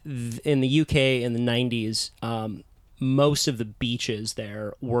in the UK in the 90s, most of the beaches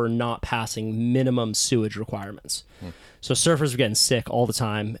there were not passing minimum sewage requirements. So surfers were getting sick all the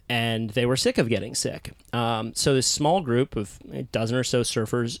time, and they were sick of getting sick. So this small group of a dozen or so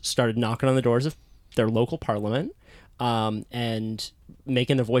surfers started knocking on the doors of their local parliament and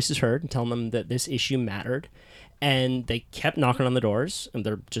making their voices heard and telling them that this issue mattered. And they kept knocking on the doors, and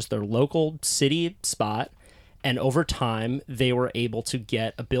they're just their local city spot. And over time, they were able to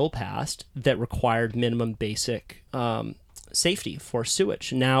get a bill passed that required minimum basic safety for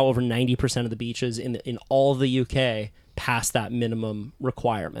sewage. Now, over 90% of the beaches in all of the UK pass that minimum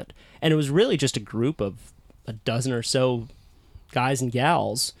requirement. And it was really just a group of a dozen or so guys and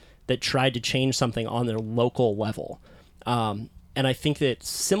gals that tried to change something on their local level. And I think that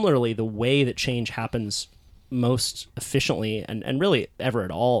similarly, the way that change happens most efficiently and really ever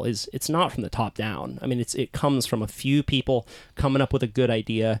at all is it's not from the top down. I mean, it comes from a few people coming up with a good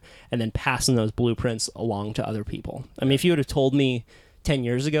idea and then passing those blueprints along to other people. I mean, if you would have told me 10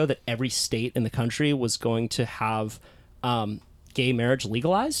 years ago that every state in the country was going to have gay marriage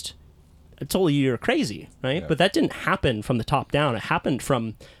legalized, I told you you're crazy, right? Yeah. But that didn't happen from the top down. It happened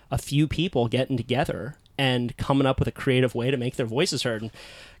from a few people getting together and coming up with a creative way to make their voices heard. And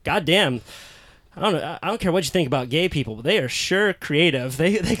goddamn, I don't care what you think about gay people, but they are sure creative.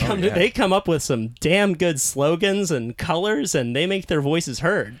 They come up with some damn good slogans and colors, and they make their voices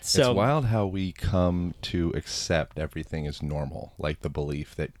heard. So it's wild how we come to accept everything as normal, like the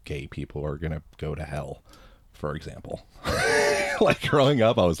belief that gay people are gonna go to hell, for example. Like growing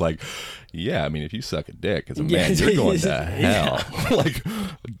up, I was like, yeah, I mean, if you suck a dick as a man, you're going to hell. Like,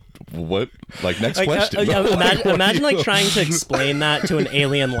 what? Like, next question. Imagine like trying to explain that to an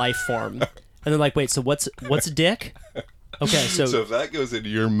alien life form. And they're like, wait, so what's a dick? Okay, so if that goes into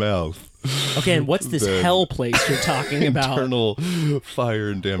your mouth, okay, and what's this then hell place you're talking about? eternal fire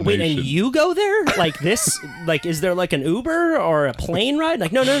and damnation. Wait, and you go there? Like this? Like, is there like an Uber or a plane ride?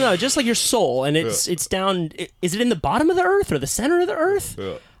 Like, no, just like your soul, and it's down. Is it in the bottom of the earth or the center of the earth?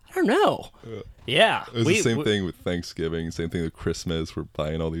 Yeah. I don't know. Yeah, It's the same thing with Thanksgiving, same thing with Christmas. We're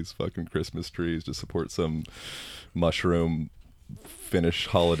buying all these fucking Christmas trees to support some mushroom Finnish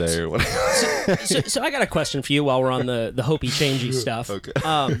holiday or whatever. So I got a question for you while we're on the hopey changey stuff. Okay.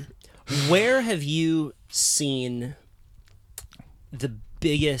 Where have you seen the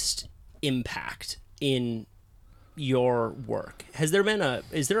biggest impact in your work? Is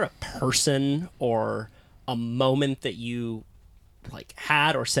there a person or a moment that you like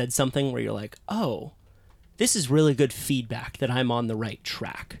had or said something where you're like, oh, this is really good feedback that I'm on the right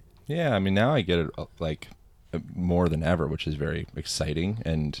track? Yeah, I mean, now I get it like more than ever, which is very exciting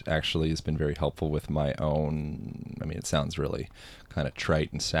and actually has been very helpful with my own, I mean, it sounds really kind of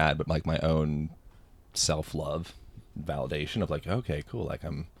trite and sad, but like my own self-love validation of like, okay, cool, like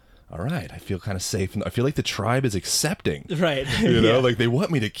I'm all right, I feel kind of safe, and I feel like the tribe is accepting, right? You know, like they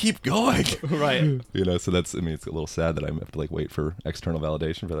want me to keep going, right? You know, so that's, I mean, it's a little sad that I have to like wait for external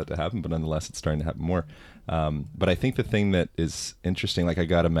validation for that to happen, but nonetheless, it's starting to happen more. But I think the thing that is interesting, like I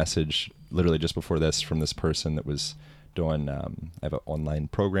got a message literally just before this from this person that was doing, I have an online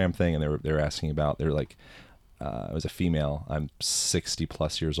program thing, and they were asking about, they're like, it was a female. I'm 60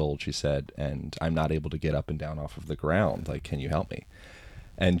 plus years old, she said, and I'm not able to get up and down off of the ground. Like, can you help me?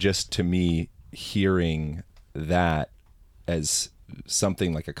 And just to me, hearing that as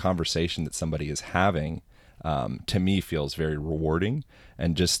something like a conversation that somebody is having, to me feels very rewarding.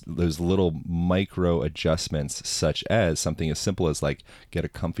 And just those little micro adjustments, such as something as simple as like get a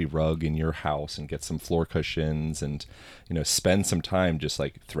comfy rug in your house and get some floor cushions, and, you know, spend some time just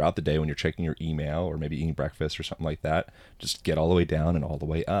like throughout the day when you're checking your email or maybe eating breakfast or something like that, just get all the way down and all the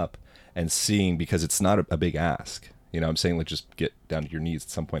way up, and seeing, because it's not a big ask. You know, I'm saying like just get down to your knees at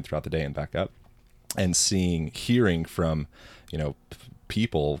some point throughout the day and back up, and hearing from, you know,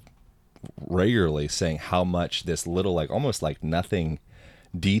 people regularly saying how much this little, like almost like nothing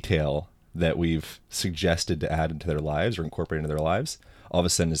detail that we've suggested to add into their lives or incorporate into their lives, all of a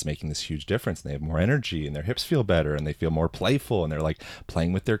sudden is making this huge difference. And they have more energy, and their hips feel better, and they feel more playful, and they're like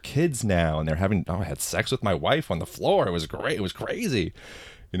playing with their kids now, and they're having, I had sex with my wife on the floor. It was great. It was crazy,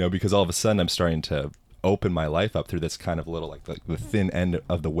 you know, because all of a sudden I'm starting to open my life up through this kind of little, like the thin end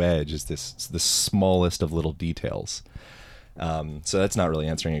of the wedge is the smallest of little details. So that's not really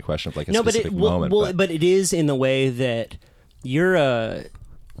answering a question of like a specific moment. But it is in the way that you're a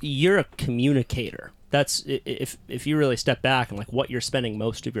communicator. That's if you really step back and like what you're spending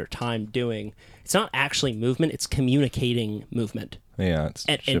most of your time doing, it's not actually movement, it's communicating movement. Yeah, it's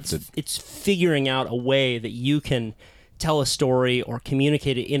shifted. It's figuring out a way that you can tell a story or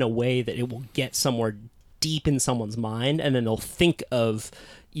communicate it in a way that it will get somewhere deep in someone's mind, and then they'll think of,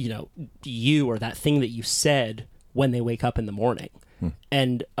 you know, you or that thing that you said when they wake up in the morning.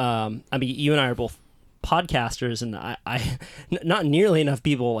 And I mean, you and I are both podcasters, and I not nearly enough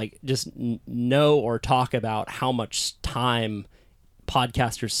people like just know or talk about how much time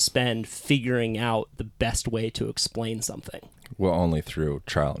podcasters spend figuring out the best way to explain something. Well, only through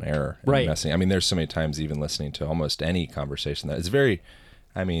trial and error. And right. Messing. I mean, there's so many times even listening to almost any conversation that it's very,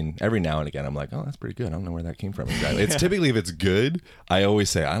 I mean, every now and again, I'm like, oh, that's pretty good. I don't know where that came from exactly. It's typically, if it's good, I always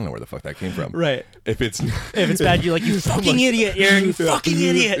say, I don't know where the fuck that came from. Right. If it's bad, you're like, you fucking idiot, Aaron, you fucking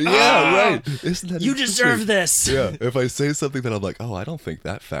idiot. Yeah, right. Isn't that you deserve this. Yeah. If I say something that I'm like, oh, I don't think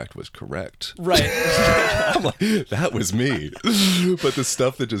that fact was correct. Right. I'm like, that was me. But the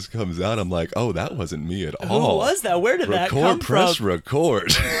stuff that just comes out, I'm like, oh, that wasn't me at all. Who was that? Where did that come press from?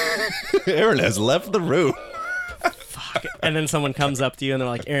 record. Aaron has left the room. And then someone comes up to you and they're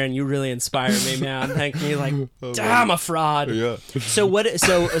like, Aaron, you really inspire me, man. Thank you. Like, I'm a fraud. Yeah.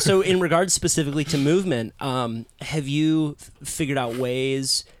 So in regards specifically to movement, have you figured out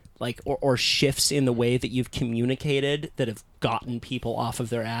ways like or shifts in the way that you've communicated that have gotten people off of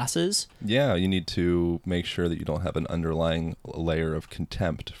their asses? Yeah, you need to make sure that you don't have an underlying layer of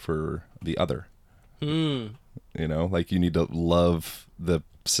contempt for the other. You know, like you need to love the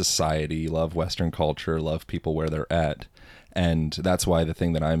society, love Western culture, love people where they're at. And that's why the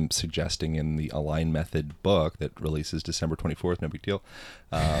thing that I'm suggesting in the Align Method book that releases December 24th, no big deal.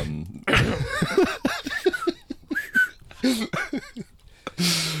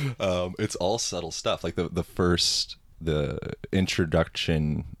 It's all subtle stuff. Like the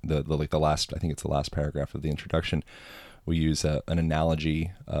introduction, the last, I think it's the last paragraph of the introduction, we use an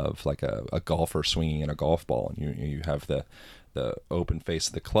analogy of like a golfer swinging in a golf ball, and you have the open face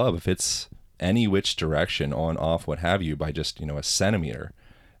of the club. If it's any which direction, on, off, what have you, by just, a centimeter,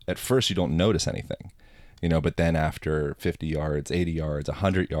 at first you don't notice anything, but then after 50 yards, 80 yards,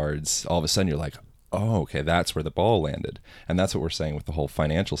 100 yards, all of a sudden you're like, oh, okay, that's where the ball landed. And that's what we're saying with the whole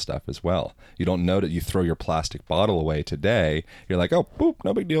financial stuff as well. You don't know that you throw your plastic bottle away today. You're like, oh, boop,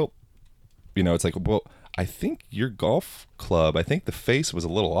 no big deal. It's like, well, I think your golf club, I think the face was a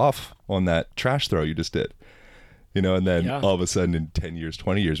little off on that trash throw you just did. And then all of a sudden in 10 years,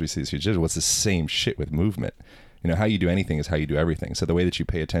 20 years, we see this. What's the same shit with movement? How you do anything is how you do everything. So the way that you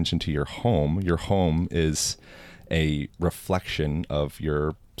pay attention to your home is a reflection of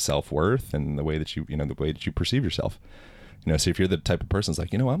your self-worth and the way that you perceive yourself. So if you're the type of person that's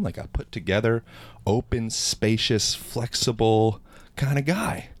like, I'm like a put together, open, spacious, flexible kind of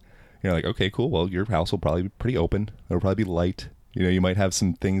guy. You're like, okay, cool. Well, your house will probably be pretty open. It'll probably be light. You might have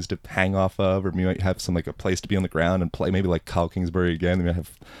some things to hang off of, or you might have some like a place to be on the ground and play, maybe like Kyle Kingsbury again. You might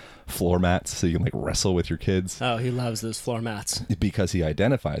have floor mats so you can like wrestle with your kids. Oh, he loves those floor mats. Because he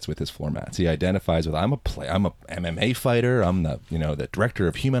identifies with his floor mats. He identifies with, I'm a MMA fighter. I'm the, the director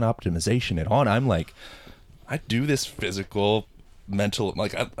of human optimization at On. I'm like, I do this physical, mental,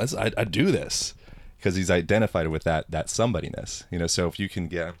 like I do this. Because he's identified with that somebodyness, So if you can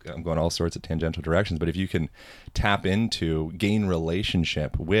I'm going all sorts of tangential directions, but if you can tap into, gain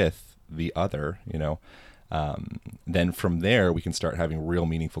relationship with the other, then from there we can start having real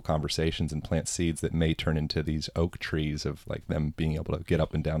meaningful conversations and plant seeds that may turn into these oak trees of like them being able to get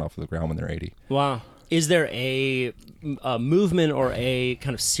up and down off of the ground when they're 80. Wow. Is there a movement or a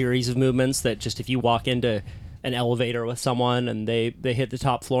kind of series of movements that just if you walk into an elevator with someone and they hit the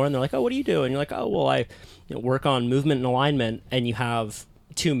top floor and they're like, oh, what do you do? And you're like, oh, well, I work on movement and alignment, and you have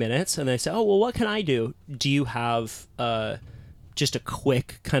 2 minutes, and they say, oh, well, what can I do? Do you have just a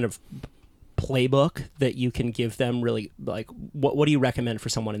quick kind of playbook that you can give them? Really, like, what do you recommend for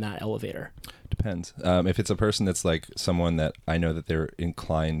someone in that elevator? Depends. If it's a person that's like someone that I know that they're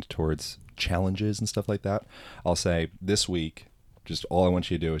inclined towards challenges and stuff like that, I'll say this week, just all I want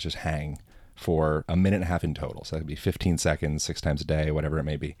you to do is just hang for a minute and a half in total. So that could be 15 seconds, 6 times a day, whatever it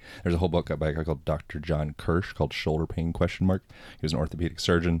may be. There's a whole book by a guy called Dr. John Kirsch called Shoulder Pain ? He was an orthopedic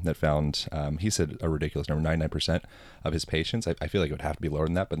surgeon that found, he said a ridiculous number, 99% of his patients, I feel like it would have to be lower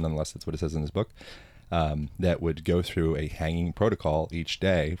than that, but nonetheless, that's what it says in his book, that would go through a hanging protocol each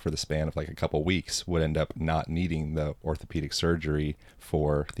day for the span of like a couple weeks would end up not needing the orthopedic surgery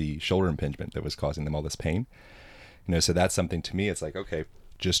for the shoulder impingement that was causing them all this pain. So that's something to me, it's like, okay,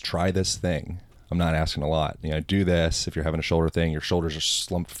 just try this thing. I'm not asking a lot. Do this. If you're having a shoulder thing, your shoulders are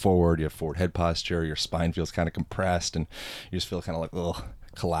slumped forward, you have forward head posture, your spine feels kind of compressed, and you just feel kind of like,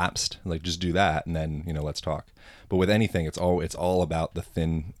 collapsed. Like, just do that, and then, let's talk. But with anything, it's all about the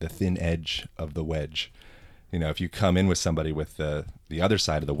thin edge of the wedge. If you come in with somebody with the other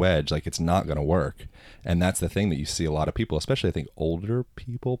side of the wedge, like, it's not going to work. And that's the thing that you see a lot of people, especially I think older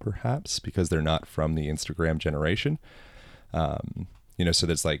people perhaps, because they're not from the Instagram generation. So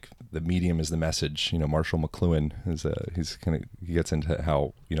that's like the medium is the message. Marshall McLuhan he gets into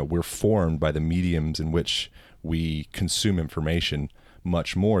how, we're formed by the mediums in which we consume information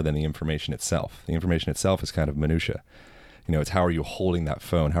much more than the information itself. The information itself is kind of minutia. It's how are you holding that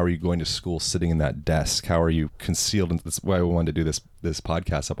phone? How are you going to school sitting in that desk? How are you concealed? And that's why we wanted to do this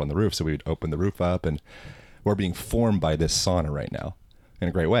podcast up on the roof. So we'd open the roof up, and we're being formed by this sauna right now in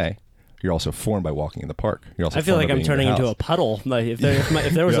a great way. You're also formed by walking in the park. I feel like I'm turning into a puddle. Like if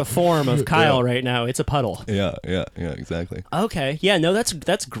there was a form of Kyle right now, it's a puddle. Yeah, exactly. Okay, yeah, no,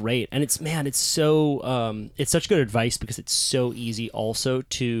 that's great, and it's so it's such good advice because it's so easy also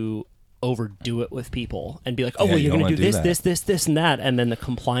to overdo it with people and be like, oh, well, you're going to do this, and that, and then the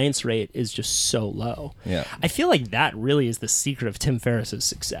compliance rate is just so low. Yeah, I feel like that really is the secret of Tim Ferriss's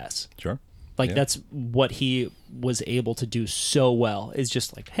success. Sure, that's what he was able to do so well. Is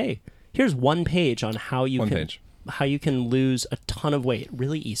just like, hey. Here's one page on how you can lose a ton of weight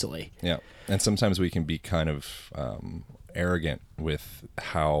really easily. Yeah, and sometimes we can be kind of arrogant with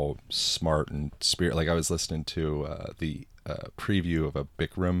how smart and spirit. Like I was listening to the preview of a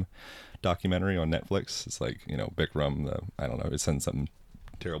Bikram documentary on Netflix. It's like Bikram. I don't know. It said something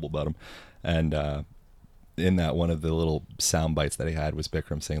terrible about him, and in that one of the little sound bites that he had was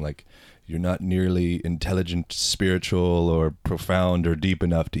Bikram saying like, you're not nearly intelligent, spiritual, or profound or deep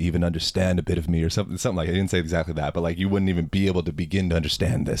enough to even understand a bit of me, or something like I didn't say exactly that, but like you wouldn't even be able to begin to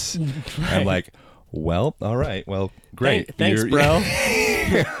understand this. Right. I'm like, well, all right, well, great. Thanks, bro.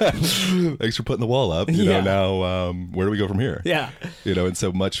 Thanks for putting the wall up. Now where do we go from here? Yeah. And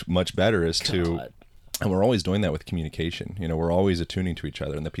so much better is to. And we're always doing that with communication. We're always attuning to each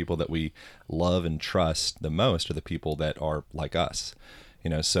other, and the people that we love and trust the most are the people that are like us.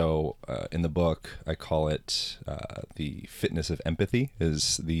 So in the book, I call it the fitness of empathy,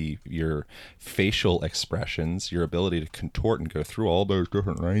 is your facial expressions, your ability to contort and go through all those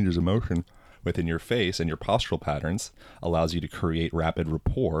different ranges of motion within your face, and your postural patterns allows you to create rapid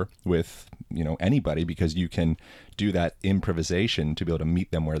rapport with, anybody, because you can do that improvisation to be able to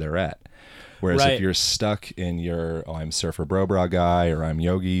meet them where they're at. Whereas if you're stuck in your, I'm surfer bro bra guy, or I'm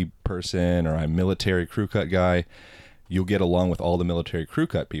yogi person, or I'm military crew cut guy, you'll get along with all the military crew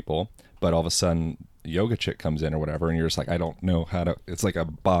cut people, but all of a sudden yoga chick comes in or whatever, and you're just like, I don't know how to, it's like a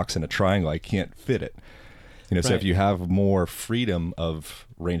box in a triangle, I can't fit it. So if you have more freedom of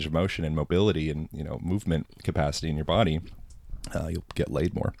range of motion and mobility and, movement capacity in your body, you'll get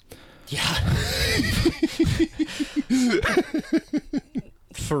laid more. Yeah.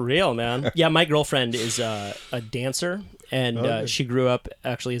 For real, man. Yeah, my girlfriend is a dancer, and she grew up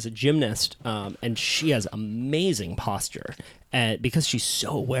actually as a gymnast, and she has amazing posture. And because she's so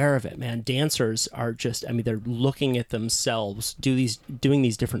aware of it, man, dancers are just, they're looking at themselves, doing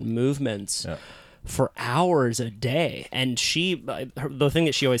these different movements. Yeah. For hours a day. And the thing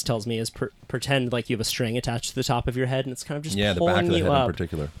that she always tells me is pretend like you have a string attached to the top of your head, and it's kind of just the pulling back of the you head up. in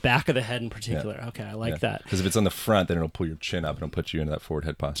particular. Back of the head in particular. Yeah. Okay, I like that. Because if it's on the front, then it'll pull your chin up and it'll put you into that forward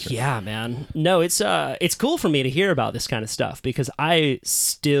head posture. Yeah, man. No, it's cool for me to hear about this kind of stuff, because I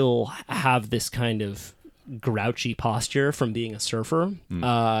still have this kind of grouchy posture from being a surfer.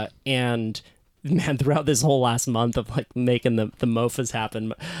 And man, throughout this whole last month of making the mofas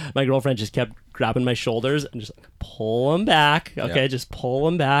happen, my girlfriend just kept grabbing my shoulders and just pull them back. Okay, just pull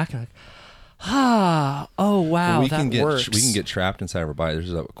them back. I'm like, oh wow, we that works. We can get trapped inside our body.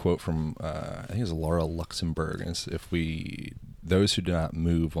 There's a quote from I think it's Laura Luxemburg, and it's, those who do not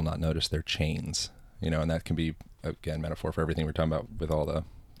move will not notice their chains. And that can be, again, metaphor for everything we're talking about with all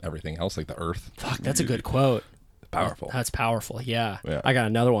everything else, like the earth. Fuck, that's a good quote. Powerful. That's powerful. Yeah. I got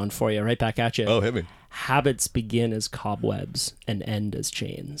another one for you. Right back at you. Oh, hit me. Habits begin as cobwebs and end as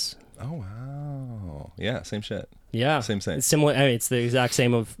chains. Oh wow. Yeah. Same shit. Yeah. Same. It's similar. It's the exact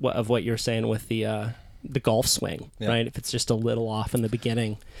same of what you're saying with the golf swing, right? If it's just a little off in the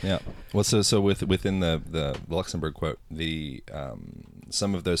beginning. Yeah. Well, so within the Luxembourg quote,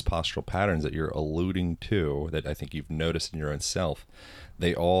 some of those postural patterns that you're alluding to, that I think you've noticed in your own self,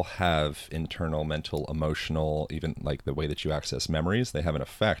 they all have internal, mental, emotional, even like the way that you access memories, they have an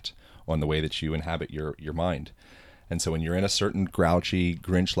effect on the way that you inhabit your mind. And so when you're in a certain grouchy,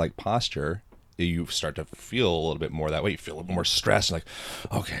 Grinch-like posture, you start to feel a little bit more that way. You feel a little more stressed, like,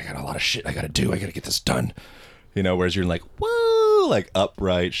 okay, I got a lot of shit I got to do. I got to get this done. Whereas you're like, woo, like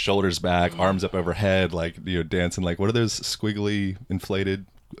upright, shoulders back, arms up overhead, like, dancing, like, what are those squiggly, inflated,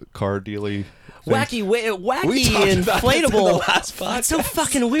 car dealy wacky inflatable. The last podcast. That's so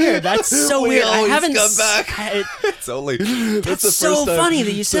fucking weird. That's so weird. I haven't come back. That's so funny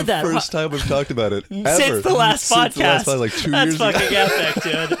that you said that. First time we've talked about it ever. Since the last podcast. Like 2 That's years ago. fucking epic,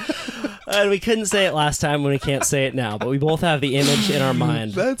 dude. And we couldn't say it last time when we can't say it now, but we both have the image in our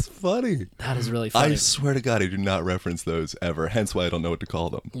mind. That's funny. That is really funny. I swear to God, I do not reference those ever. Hence why I don't know what to call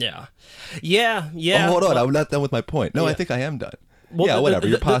them. Yeah. Oh, hold on. I'm not done with my point. No, I think I am done. Well, whatever.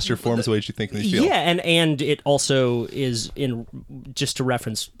 Your posture forms the way you think and you feel. Yeah, and it also is in just to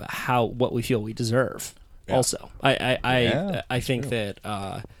reference what we feel we deserve. Yeah. Also, I think that.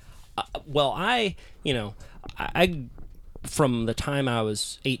 I from the time I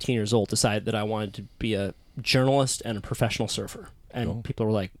was 18 years old decided that I wanted to be a journalist and a professional surfer, and people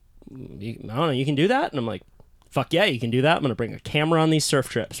were like, I don't know, you can do that, and I'm like, fuck yeah, you can do that. I'm going to bring a camera on these surf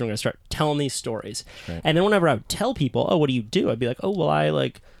trips. I'm going to start telling these stories. Right. And then whenever I would tell people, oh, what do you do? I'd be like, oh, well, I'm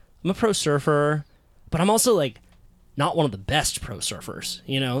a pro surfer, but I'm also like not one of the best pro surfers,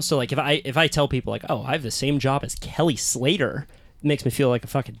 So like if I tell people like, oh, I have the same job as Kelly Slater, it makes me feel like a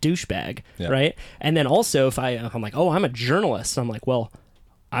fucking douchebag, right? And then also if I'm like, oh, I'm a journalist, I'm like, well,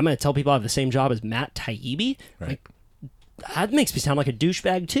 I'm going to tell people I have the same job as Matt Taibbi. Right. Like, that makes me sound like a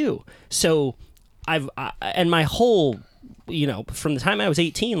douchebag too. So and my whole, from the time I was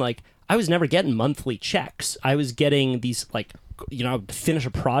 18, like I was never getting monthly checks. I was getting these like, I would finish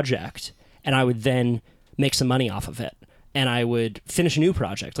a project and I would then make some money off of it. And I would finish a new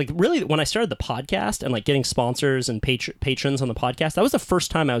project. Like really, when I started the podcast and like getting sponsors and patrons on the podcast, that was the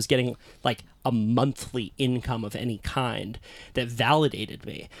first time I was getting like a monthly income of any kind that validated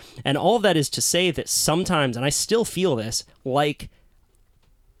me. And all of that is to say that sometimes, and I still feel this, like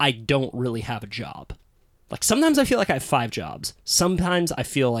I don't really have a job. Like sometimes I feel like I have 5 jobs. Sometimes I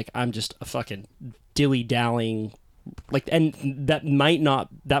feel like I'm just a fucking dilly-dallying, like, and that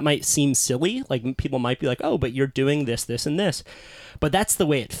might seem silly. Like people might be like, oh, but you're doing this, this, and this. But that's the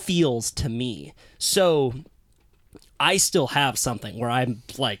way it feels to me. So I still have something where I'm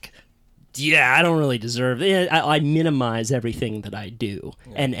like, yeah, I don't really deserve it. I minimize everything that I do.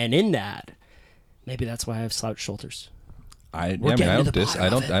 And in that, maybe that's why I have slouched shoulders. I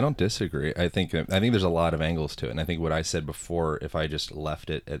don't disagree. I think there's a lot of angles to it, and I think what I said before, if I just left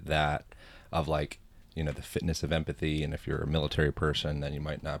it at that, of like, you know, the fitness of empathy, and if you're a military person, then you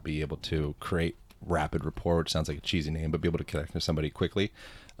might not be able to create rapid rapport, which sounds like a cheesy name, but be able to connect with somebody quickly.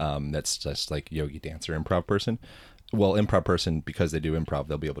 That's just like yogi dancer, improv person. Well, improv person, because they do improv,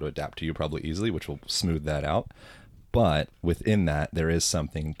 they'll be able to adapt to you probably easily, which will smooth that out. But within that, there is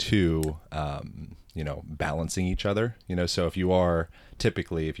something to, you know, balancing each other. You know, so if you are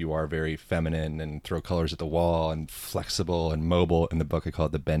very feminine and throw colors at the wall and flexible and mobile, in the book I call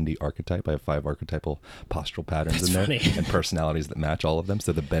it the bendy archetype. I have 5 archetypal postural patterns in there and personalities that match all of them.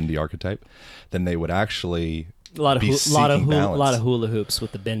 So the bendy archetype, then they would actually a lot of hula hoops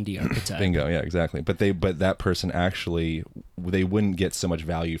with the bendy archetype. Bingo, yeah, exactly. But that person actually, they wouldn't get so much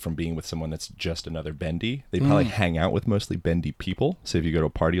value from being with someone that's just another bendy. They'd probably hang out with mostly bendy people. So if you go to a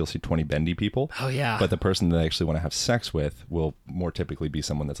party, you'll see 20 bendy people. Oh yeah. But the person that they actually want to have sex with will more typically be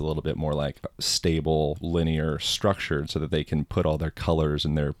someone that's a little bit more like stable, linear, structured, so that they can put all their colors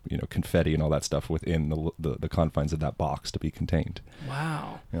and their, you know, confetti and all that stuff within the confines of that box to be contained.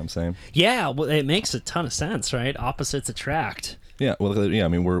 Wow. You know what I'm saying? Yeah, well, it makes a ton of sense, right? Opposites attract. Yeah, well, yeah. I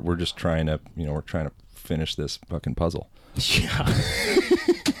mean, we're just trying to, you know, finish this fucking puzzle. Yeah.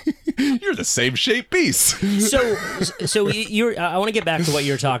 You're the same shape piece. So I want to get back to what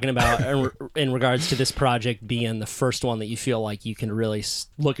you were talking about in regards to this project being the first one that you feel like you can really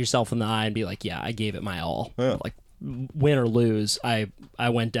look yourself in the eye and be like, yeah, I gave it my all. Yeah. Like, win or lose, I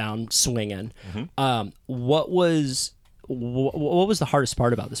went down swinging. Mm-hmm. What was the hardest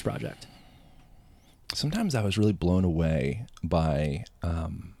part about this project? Sometimes I was really blown away by,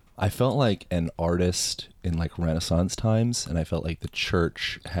 I felt like an artist in like Renaissance times, and I felt like the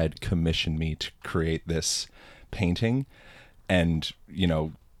church had commissioned me to create this painting, and, you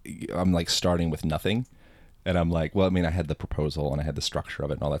know, I'm like starting with nothing, and I'm like, well, I mean, I had the proposal and I had the structure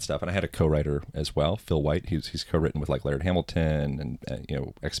of it and all that stuff, and I had a co-writer as well, Phil White. He's co-written with like Laird Hamilton and you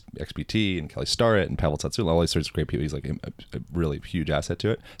know, XBT and Kelly Starrett and Pavel Tsatsouline, all these sorts of great people. He's like a really huge asset to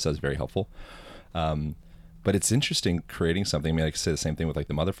it, so it's very helpful. But it's interesting creating something. I mean, I could say the same thing with like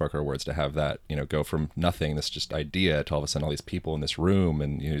the Motherfucker Awards, to have that, you know, go from nothing, this just idea, to all of a sudden all these people in this room,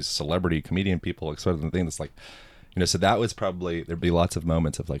 and, you know, celebrity comedian people, sort of the thing that's like, you know, so that was probably, there'd be lots of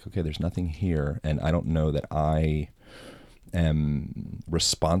moments of like, okay, there's nothing here, and I don't know that I am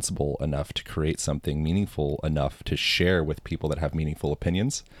responsible enough to create something meaningful enough to share with people that have meaningful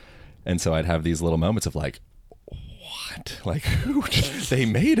opinions. And so I'd have these little moments of like, what? Like, who? They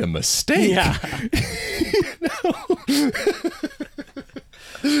made a mistake. Yeah.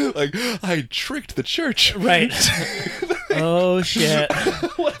 Like, I tricked the church. Right. Oh shit.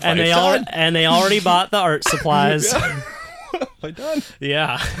 And they already bought the art supplies. Yeah. What have I done?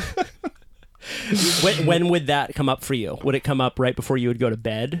 Yeah. When would that come up for you? Would it come up right before you would go to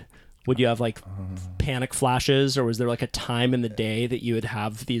bed? Would you have like panic flashes, or was there like a time in the day that you would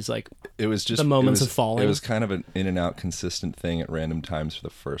have these like, it was just the moments of falling? It was kind of an in and out consistent thing at random times for the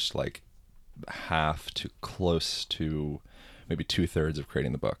first like half to close to maybe 2/3 of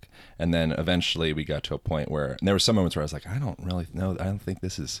creating the book. And then eventually we got to a point where, and there were some moments where I was like, I don't really know. I don't think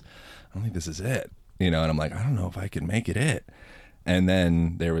this is it, you know? And I'm like, I don't know if I can make it. And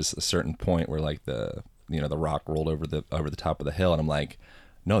then there was a certain point where like the rock rolled over the top of the hill, and I'm like,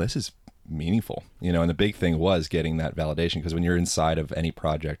 no, this is meaningful, you know. And the big thing was getting that validation, because when you're inside of any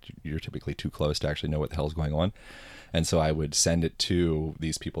project, you're typically too close to actually know what the hell's going on. And so I would send it to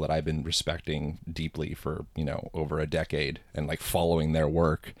these people that I've been respecting deeply for, you know, over a decade, and like following their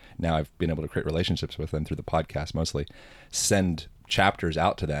work. Now I've been able to create relationships with them through the podcast mostly, send chapters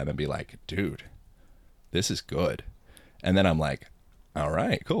out to them and be like, dude, this is good. And then I'm like, all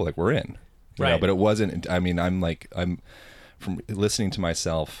right, cool, like we're in. You know, but it wasn't, I mean, I'm from listening to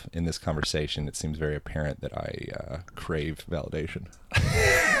myself in this conversation, it seems very apparent that I crave validation.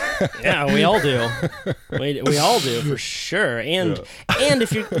 Yeah, we all do. We all do, for sure. And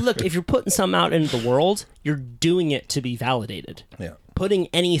if you're putting something out into the world, you're doing it to be validated. Yeah. Putting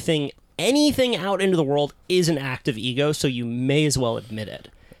anything out into the world is an act of ego, so you may as well admit it.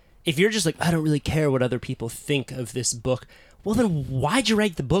 If you're just like, I don't really care what other people think of this book, well, then why'd you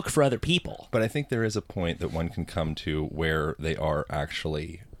write the book for other people? But I think there is a point that one can come to where they are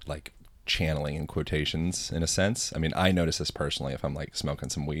actually like channeling in quotations, in a sense. I mean, I notice this personally if I'm like smoking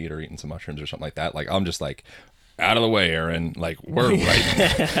some weed or eating some mushrooms or something like that. Like, I'm just like, out of the way, Aaron. Like, we're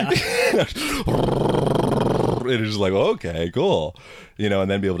right. it's just like, okay, cool, and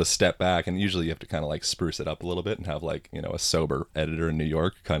then be able to step back. And usually you have to kind of like spruce it up a little bit and have like, a sober editor in New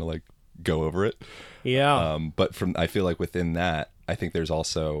York kind of like go over it. Yeah. But I feel like within that, I think there's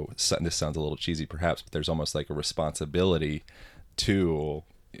also, this sounds a little cheesy perhaps, but there's almost like a responsibility to,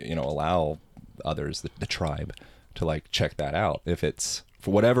 allow others, the tribe, to like check that out. If it's,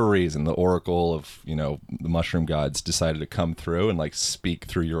 for whatever reason, the oracle of, the mushroom gods decided to come through and like speak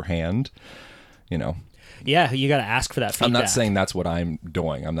through your hand, Yeah, you got to ask for that feedback. I'm not saying that's what I'm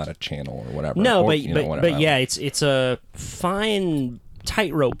doing. I'm not a channel or whatever. No, or, but yeah, it's a fine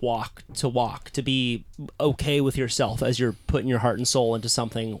tightrope walk to be okay with yourself as you're putting your heart and soul into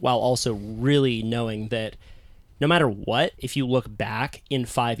something, while also really knowing that no matter what, if you look back in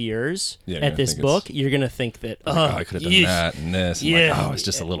 5 years at this book, you're going to think that, I could have done that and this. And like, it's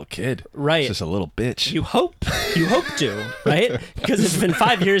just a little kid. Right. It's just a little bitch. You hope to, right? Because if in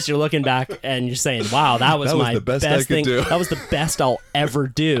 5 years you're looking back and you're saying, wow, that was my the best thing. do. That was the best I'll ever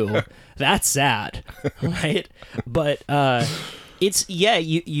do. That's sad, right? But it's,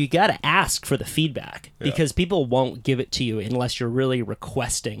 you got to ask for the feedback, because people won't give it to you unless you're really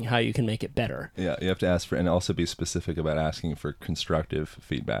requesting how you can make it better. Yeah, you have to ask for, and also be specific about asking for constructive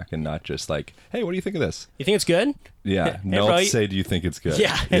feedback, and not just like, hey, what do you think of this? You think it's good? Yeah. Say, do you think it's good?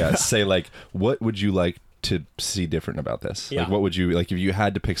 Yeah. Yeah. Say like, what would you like to see different about this? Yeah. Like, what would you, like, if you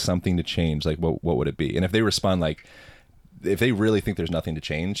had to pick something to change, like, what would it be? And if they respond like, if they really think there's nothing to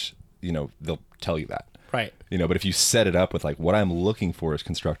change, they'll tell you that. Right. But if you set it up with like, what I'm looking for is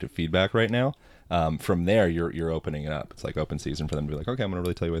constructive feedback right now, from there you're opening it up. It's like open season for them to be like, okay, I'm gonna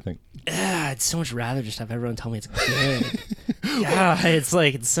really tell you what I think. I'd so much rather just have everyone tell me it's good. It's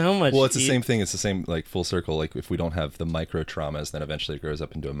like, it's so much. Well, it's the same thing. It's the same, like, full circle. Like, if we don't have the micro traumas, then eventually it grows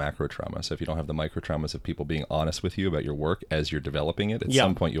up into a macro trauma. So if you don't have the micro traumas of people being honest with you about your work as you're developing it, at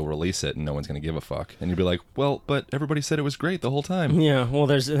some point you'll release it and no one's going to give a fuck. And you'll be like, well, but everybody said it was great the whole time. Yeah. Well,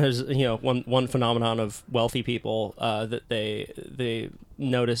 there's one phenomenon of wealthy people that they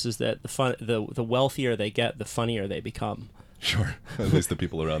notice is that the wealthier they get, the funnier they become. Sure. At least the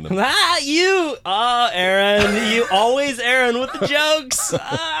people around them. Aaron, you always Aaron with the jokes.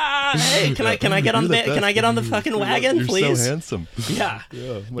 Hey, can I get on the fucking wagon, you're please? So handsome. Yeah.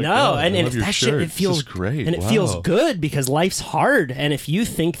 No, God, and if that shit, it feels great, and it feels good, because life's hard. And if you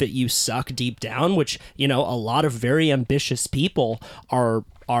think that you suck deep down, which a lot of very ambitious people are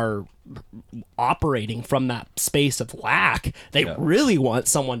operating from that space of lack, they really want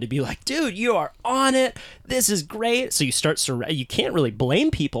someone to be like, dude, you are on it, this is great. So you start you can't really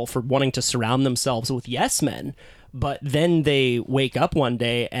blame people for wanting to surround themselves with yes men, but then they wake up one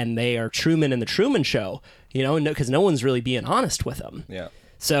day and they are Truman in the Truman Show, because no one's really being honest with them.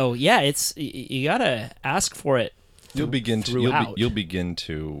 So it's, you gotta ask for it. You'll begin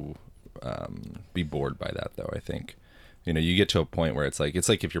to be bored by that, though, I think. You get to a point where it's like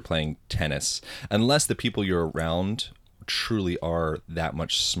if you're playing tennis, unless the people you're around truly are that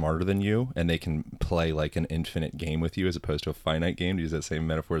much smarter than you and they can play like an infinite game with you as opposed to a finite game, to use that same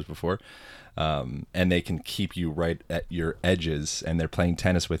metaphor as before, and they can keep you right at your edges and they're playing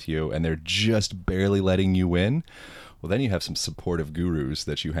tennis with you and they're just barely letting you win, well, then you have some supportive gurus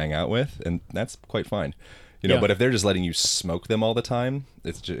that you hang out with, and that's quite fine. But if they're just letting you smoke them all the time,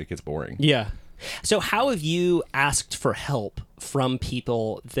 it gets boring. Yeah. So how have you asked for help from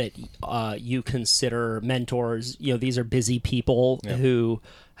people that you consider mentors? These are busy people who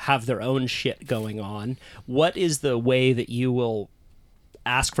have their own shit going on. What is the way that you will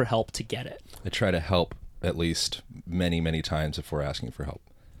ask for help to get it? I try to help at least many, many times before asking for help.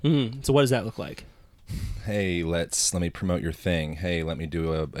 So what does that look like? Hey, let me promote your thing. Hey, let me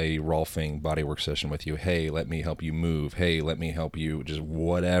do a Rolfing bodywork session with you. Hey, let me help you move. Hey, let me help you, just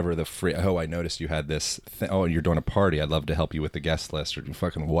whatever the free. Oh, I noticed you had this thing. Oh, you're doing a party. I'd love to help you with the guest list or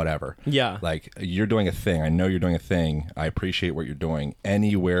fucking whatever. Yeah. Like, you're doing a thing. I know you're doing a thing. I appreciate what you're doing.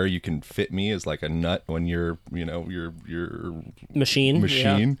 Anywhere you can fit me as like a nut on your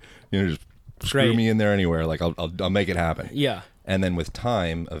machine. Just screw me in there anywhere. Like, I'll make it happen. Yeah. And then with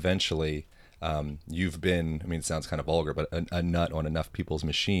time, eventually, you've been, it sounds kind of vulgar, but a nut on enough people's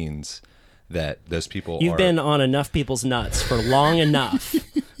machines that those people You've been on enough people's nuts for long enough.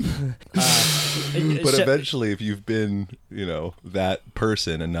 But eventually, if you've been, that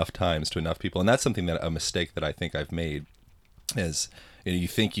person enough times to enough people, and that's something a mistake that I think I've made is, you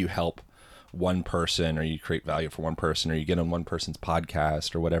think you help one person or you create value for one person or you get on one person's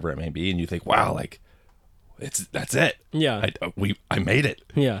podcast or whatever it may be, and you think, wow, like, that's it. Yeah. I made it.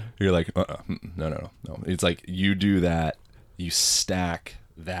 Yeah. You're like, no. It's like you do that, you stack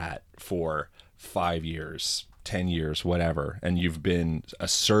that for 5 years, 10 years, whatever, and you've been a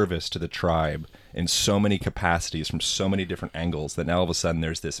service to the tribe in so many capacities from so many different angles that now all of a sudden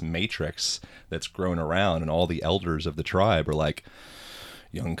there's this matrix that's grown around, and all the elders of the tribe are like,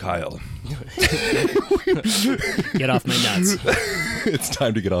 young Kyle, get off my nuts. It's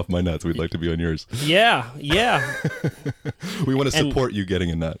time to get off my nuts. We'd like to be on yours. Yeah. We want to support you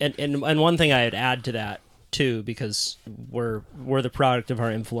getting a nut. And one thing I'd add to that too, because we're the product of our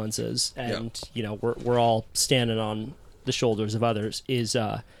influences, and you know, we're all standing on the shoulders of others, is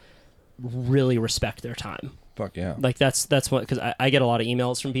really respect their time. Fuck yeah. Like that's what, because I get a lot of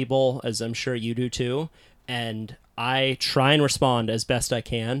emails from people, as I'm sure you do too, and I try and respond as best I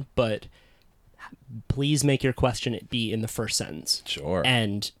can, but please make your question be in the first sentence. Sure.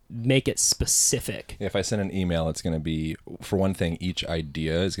 And make it specific. If I send an email, it's going to be, for one thing, each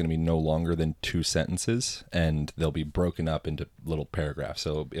idea is going to be no longer than 2 sentences, and they'll be broken up into little paragraphs.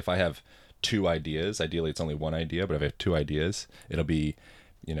 So if I have 2 ideas, ideally it's only 1 idea, but if I have 2 ideas, it'll be,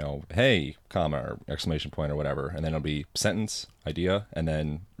 you know, hey, comma, or exclamation point or whatever, and then it'll be sentence, idea, and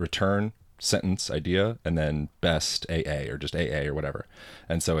then return, sentence, idea, and then best AA, or just AA or whatever.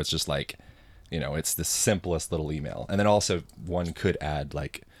 And so it's just like, you know, it's the simplest little email. And then also one could add,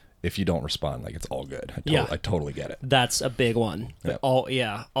 like, if you don't respond, like, it's all good. I totally get it. That's a big one. Yep.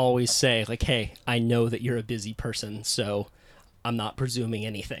 Always say, like, hey, I know that you're a busy person, so I'm not presuming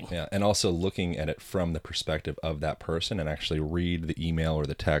anything. Yeah, and also looking at it from the perspective of that person, and actually read the email or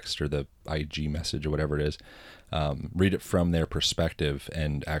the text or the IG message or whatever it is. Read it from their perspective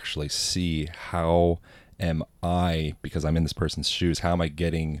and actually see, how am I, because I'm in this person's shoes, how am I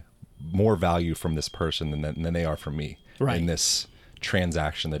getting more value from this person than they are from me in this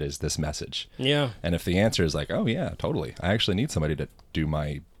transaction that is this message. Yeah. And if the answer is like, oh yeah, totally, I actually need somebody to do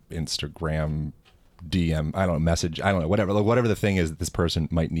my Instagram DM, I don't know, message, I don't know, whatever the thing is that this person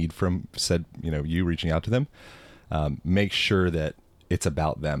might need from said, you know, you reaching out to them, make sure that it's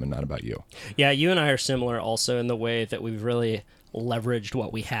about them and not about you. Yeah, you and I are similar also in the way that we've really leveraged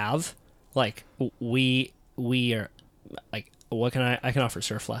what we have. Like, we are, like, what can I can offer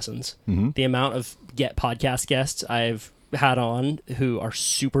surf lessons. Mm-hmm. The amount of podcast guests I've had on who are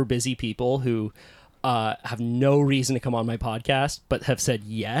super busy people who have no reason to come on my podcast, but have said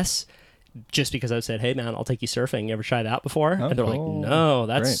yes just because I've said, hey man, I'll take you surfing. You ever try that before? And they're like, no,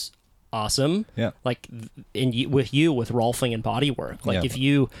 that's great. Awesome. Yeah. Like with Rolfing and Bodywork, like if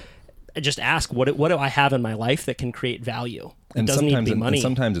you just ask, what do I have in my life that can create value? It doesn't need to be money. And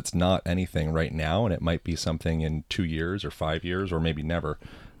sometimes it's not anything right now, and it might be something in 2 years or 5 years or maybe never.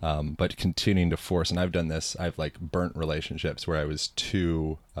 But continuing to force, and I've done this, I've like burnt relationships where I was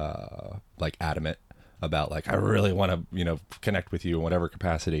too like adamant about, like, I really want to, you know, connect with you in whatever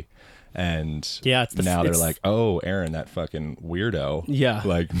capacity. And now they're like, oh, Aaron, that fucking weirdo. Yeah.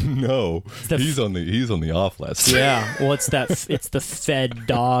 Like, no, he's on the off list. Yeah. Well, it's the fed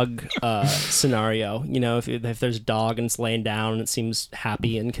dog scenario. You know, if there's a dog and it's laying down and it seems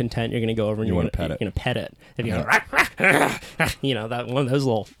happy and content, you're going to go over and you're going to pet it. If you go, you know, that one of those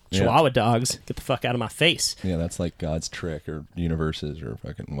little Chihuahua dogs, get the fuck out of my face. Yeah, that's like God's trick, or universes, or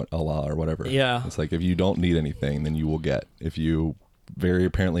fucking Allah or whatever. Yeah. It's like, if you don't need anything, then you will get. If you very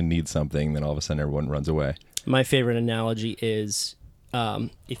apparently need something, then all of a sudden everyone runs away. My favorite analogy is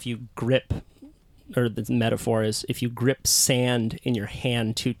if you grip, or the metaphor is, if you grip sand in your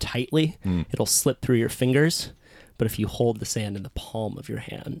hand too tightly, it'll slip through your fingers. But if you hold the sand in the palm of your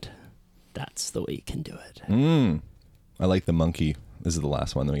hand, that's the way you can do it. I like the monkey. This is the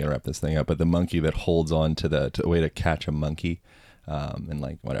last one, then we gotta wrap this thing up. But the monkey that holds on to the way to catch a monkey, in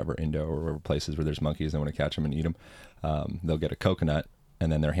like whatever, Indo or whatever places where there's monkeys, they want to catch them and eat them. They'll get a coconut,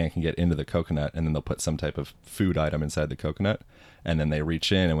 and then their hand can get into the coconut, and then they'll put some type of food item inside the coconut, and then they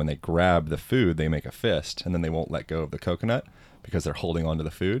reach in, and when they grab the food, they make a fist, and then they won't let go of the coconut because they're holding on to the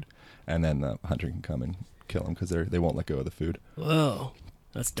food, and then the hunter can come and kill them because they won't let go of the food. Whoa.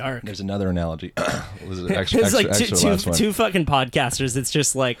 That's dark. There's another analogy. It's like two fucking podcasters. It's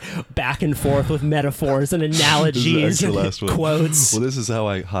just like back and forth with metaphors and analogies and quotes. Well, this is how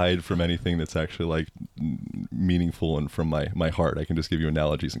I hide from anything that's actually like meaningful and from my heart. I can just give you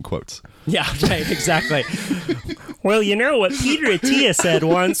analogies and quotes. Yeah, right, exactly. Well, you know what Peter Attia said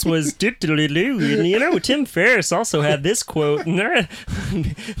once was "doo-doo-doo-doo," and you know Tim Ferriss also had this quote.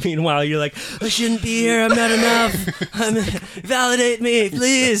 Meanwhile, you're like, I shouldn't be here. I'm not enough. Validate me,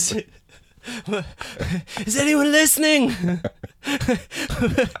 please. Is anyone listening?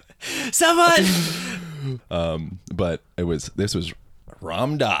 Someone. But this was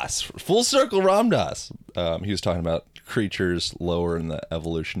Ram Dass, full circle Ram Dass. He was talking about creatures lower in the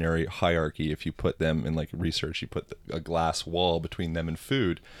evolutionary hierarchy. If you put them in like research, you put a glass wall between them and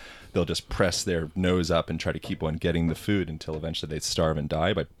food, they'll just press their nose up and try to keep on getting the food until eventually they starve and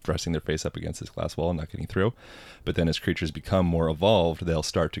die by pressing their face up against this glass wall and not getting through. But then as creatures become more evolved, they'll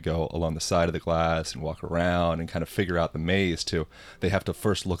start to go along the side of the glass and walk around and kind of figure out the maze to, they have to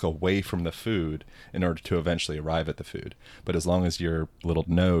first look away from the food in order to eventually arrive at the food. But as long as your little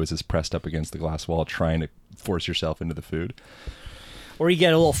nose is pressed up against the glass wall trying to force yourself into the food. Or you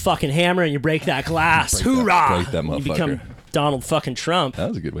get a little fucking hammer and you break that glass. Hoorah! Break that motherfucker. You become Donald fucking Trump. That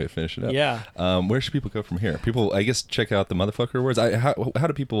was a good way to finish it up. Yeah. Where should people go from here? People, I guess, check out the Motherfucker Awards. How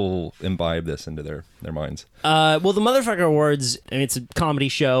do people imbibe this into their minds? Well, the Motherfucker Awards, I mean, it's a comedy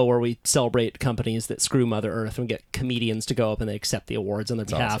show where we celebrate companies that screw Mother Earth and we get comedians to go up and they accept the awards on their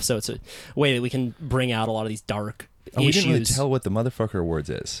behalf. Awesome. So it's a way that we can bring out a lot of these dark issues. We didn't really tell what the Motherfucker Awards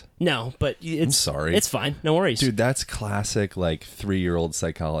is. No, but it's... I'm sorry. It's fine. No worries. Dude, that's classic, 3-year-old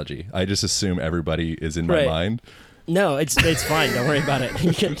psychology. I just assume everybody is in my mind. No, it's fine. Don't worry about it.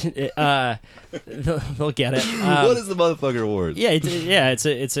 You can, they'll get it. What is the Motherfucker Awards? Yeah,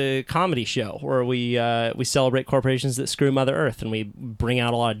 it's a comedy show where we celebrate corporations that screw Mother Earth and we bring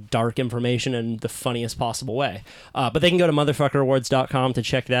out a lot of dark information in the funniest possible way. But they can go to motherfuckerawards.com to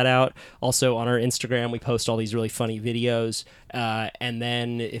check that out. Also on our Instagram, we post all these really funny videos. And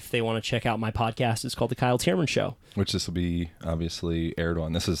then if they want to check out my podcast, it's called The Kyle Tierman Show. Which this will be obviously aired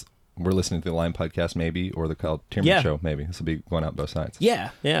on. We're listening to the Line podcast maybe, or the Kyle Tierman Show maybe. This will be going out both sides. Yeah.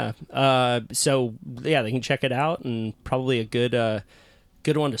 So they can check it out, and probably a good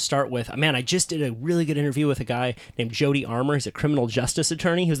one to start with. Man, I just did a really good interview with a guy named Jody Armour. He's a criminal justice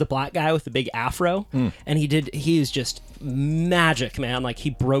attorney. He was the black guy with the big afro, and he is just magic, man. He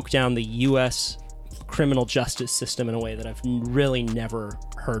broke down the U.S. criminal justice system in a way that I've really never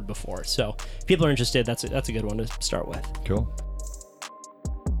heard before. So if people are interested, that's a good one to start with. Cool.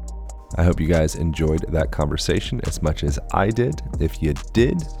 I hope you guys enjoyed that conversation as much as I did. If you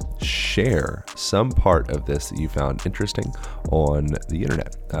did, share some part of this that you found interesting on the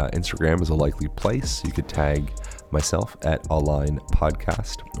internet. Instagram is a likely place. You could tag myself at Align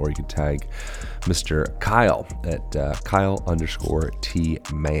Podcast, or you could tag Mr. Kyle at Kyle_T-Man.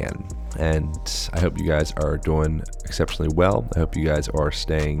 And I hope you guys are doing exceptionally well. I hope you guys are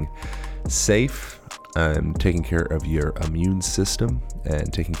staying safe and taking care of your immune system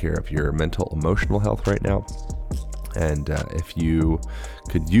and taking care of your mental, emotional health right now. And if you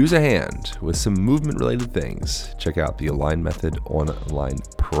could use a hand with some movement-related things, check out the Align Method online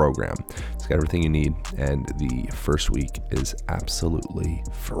program. It's got everything you need, and the first week is absolutely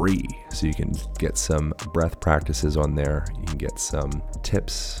free. So you can get some breath practices on there. You can get some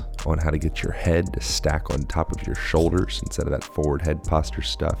tips on how to get your head to stack on top of your shoulders instead of that forward head posture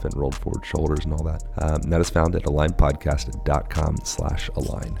stuff and rolled forward shoulders and all that. That is found at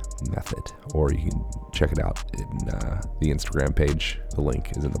alignpodcast.com/align method, or you can check it out in the Instagram page. The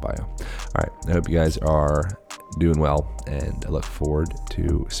link is in the bio. All right. I hope you guys are doing well, and I look forward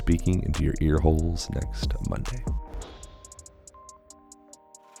to speaking into your ear holes next Monday.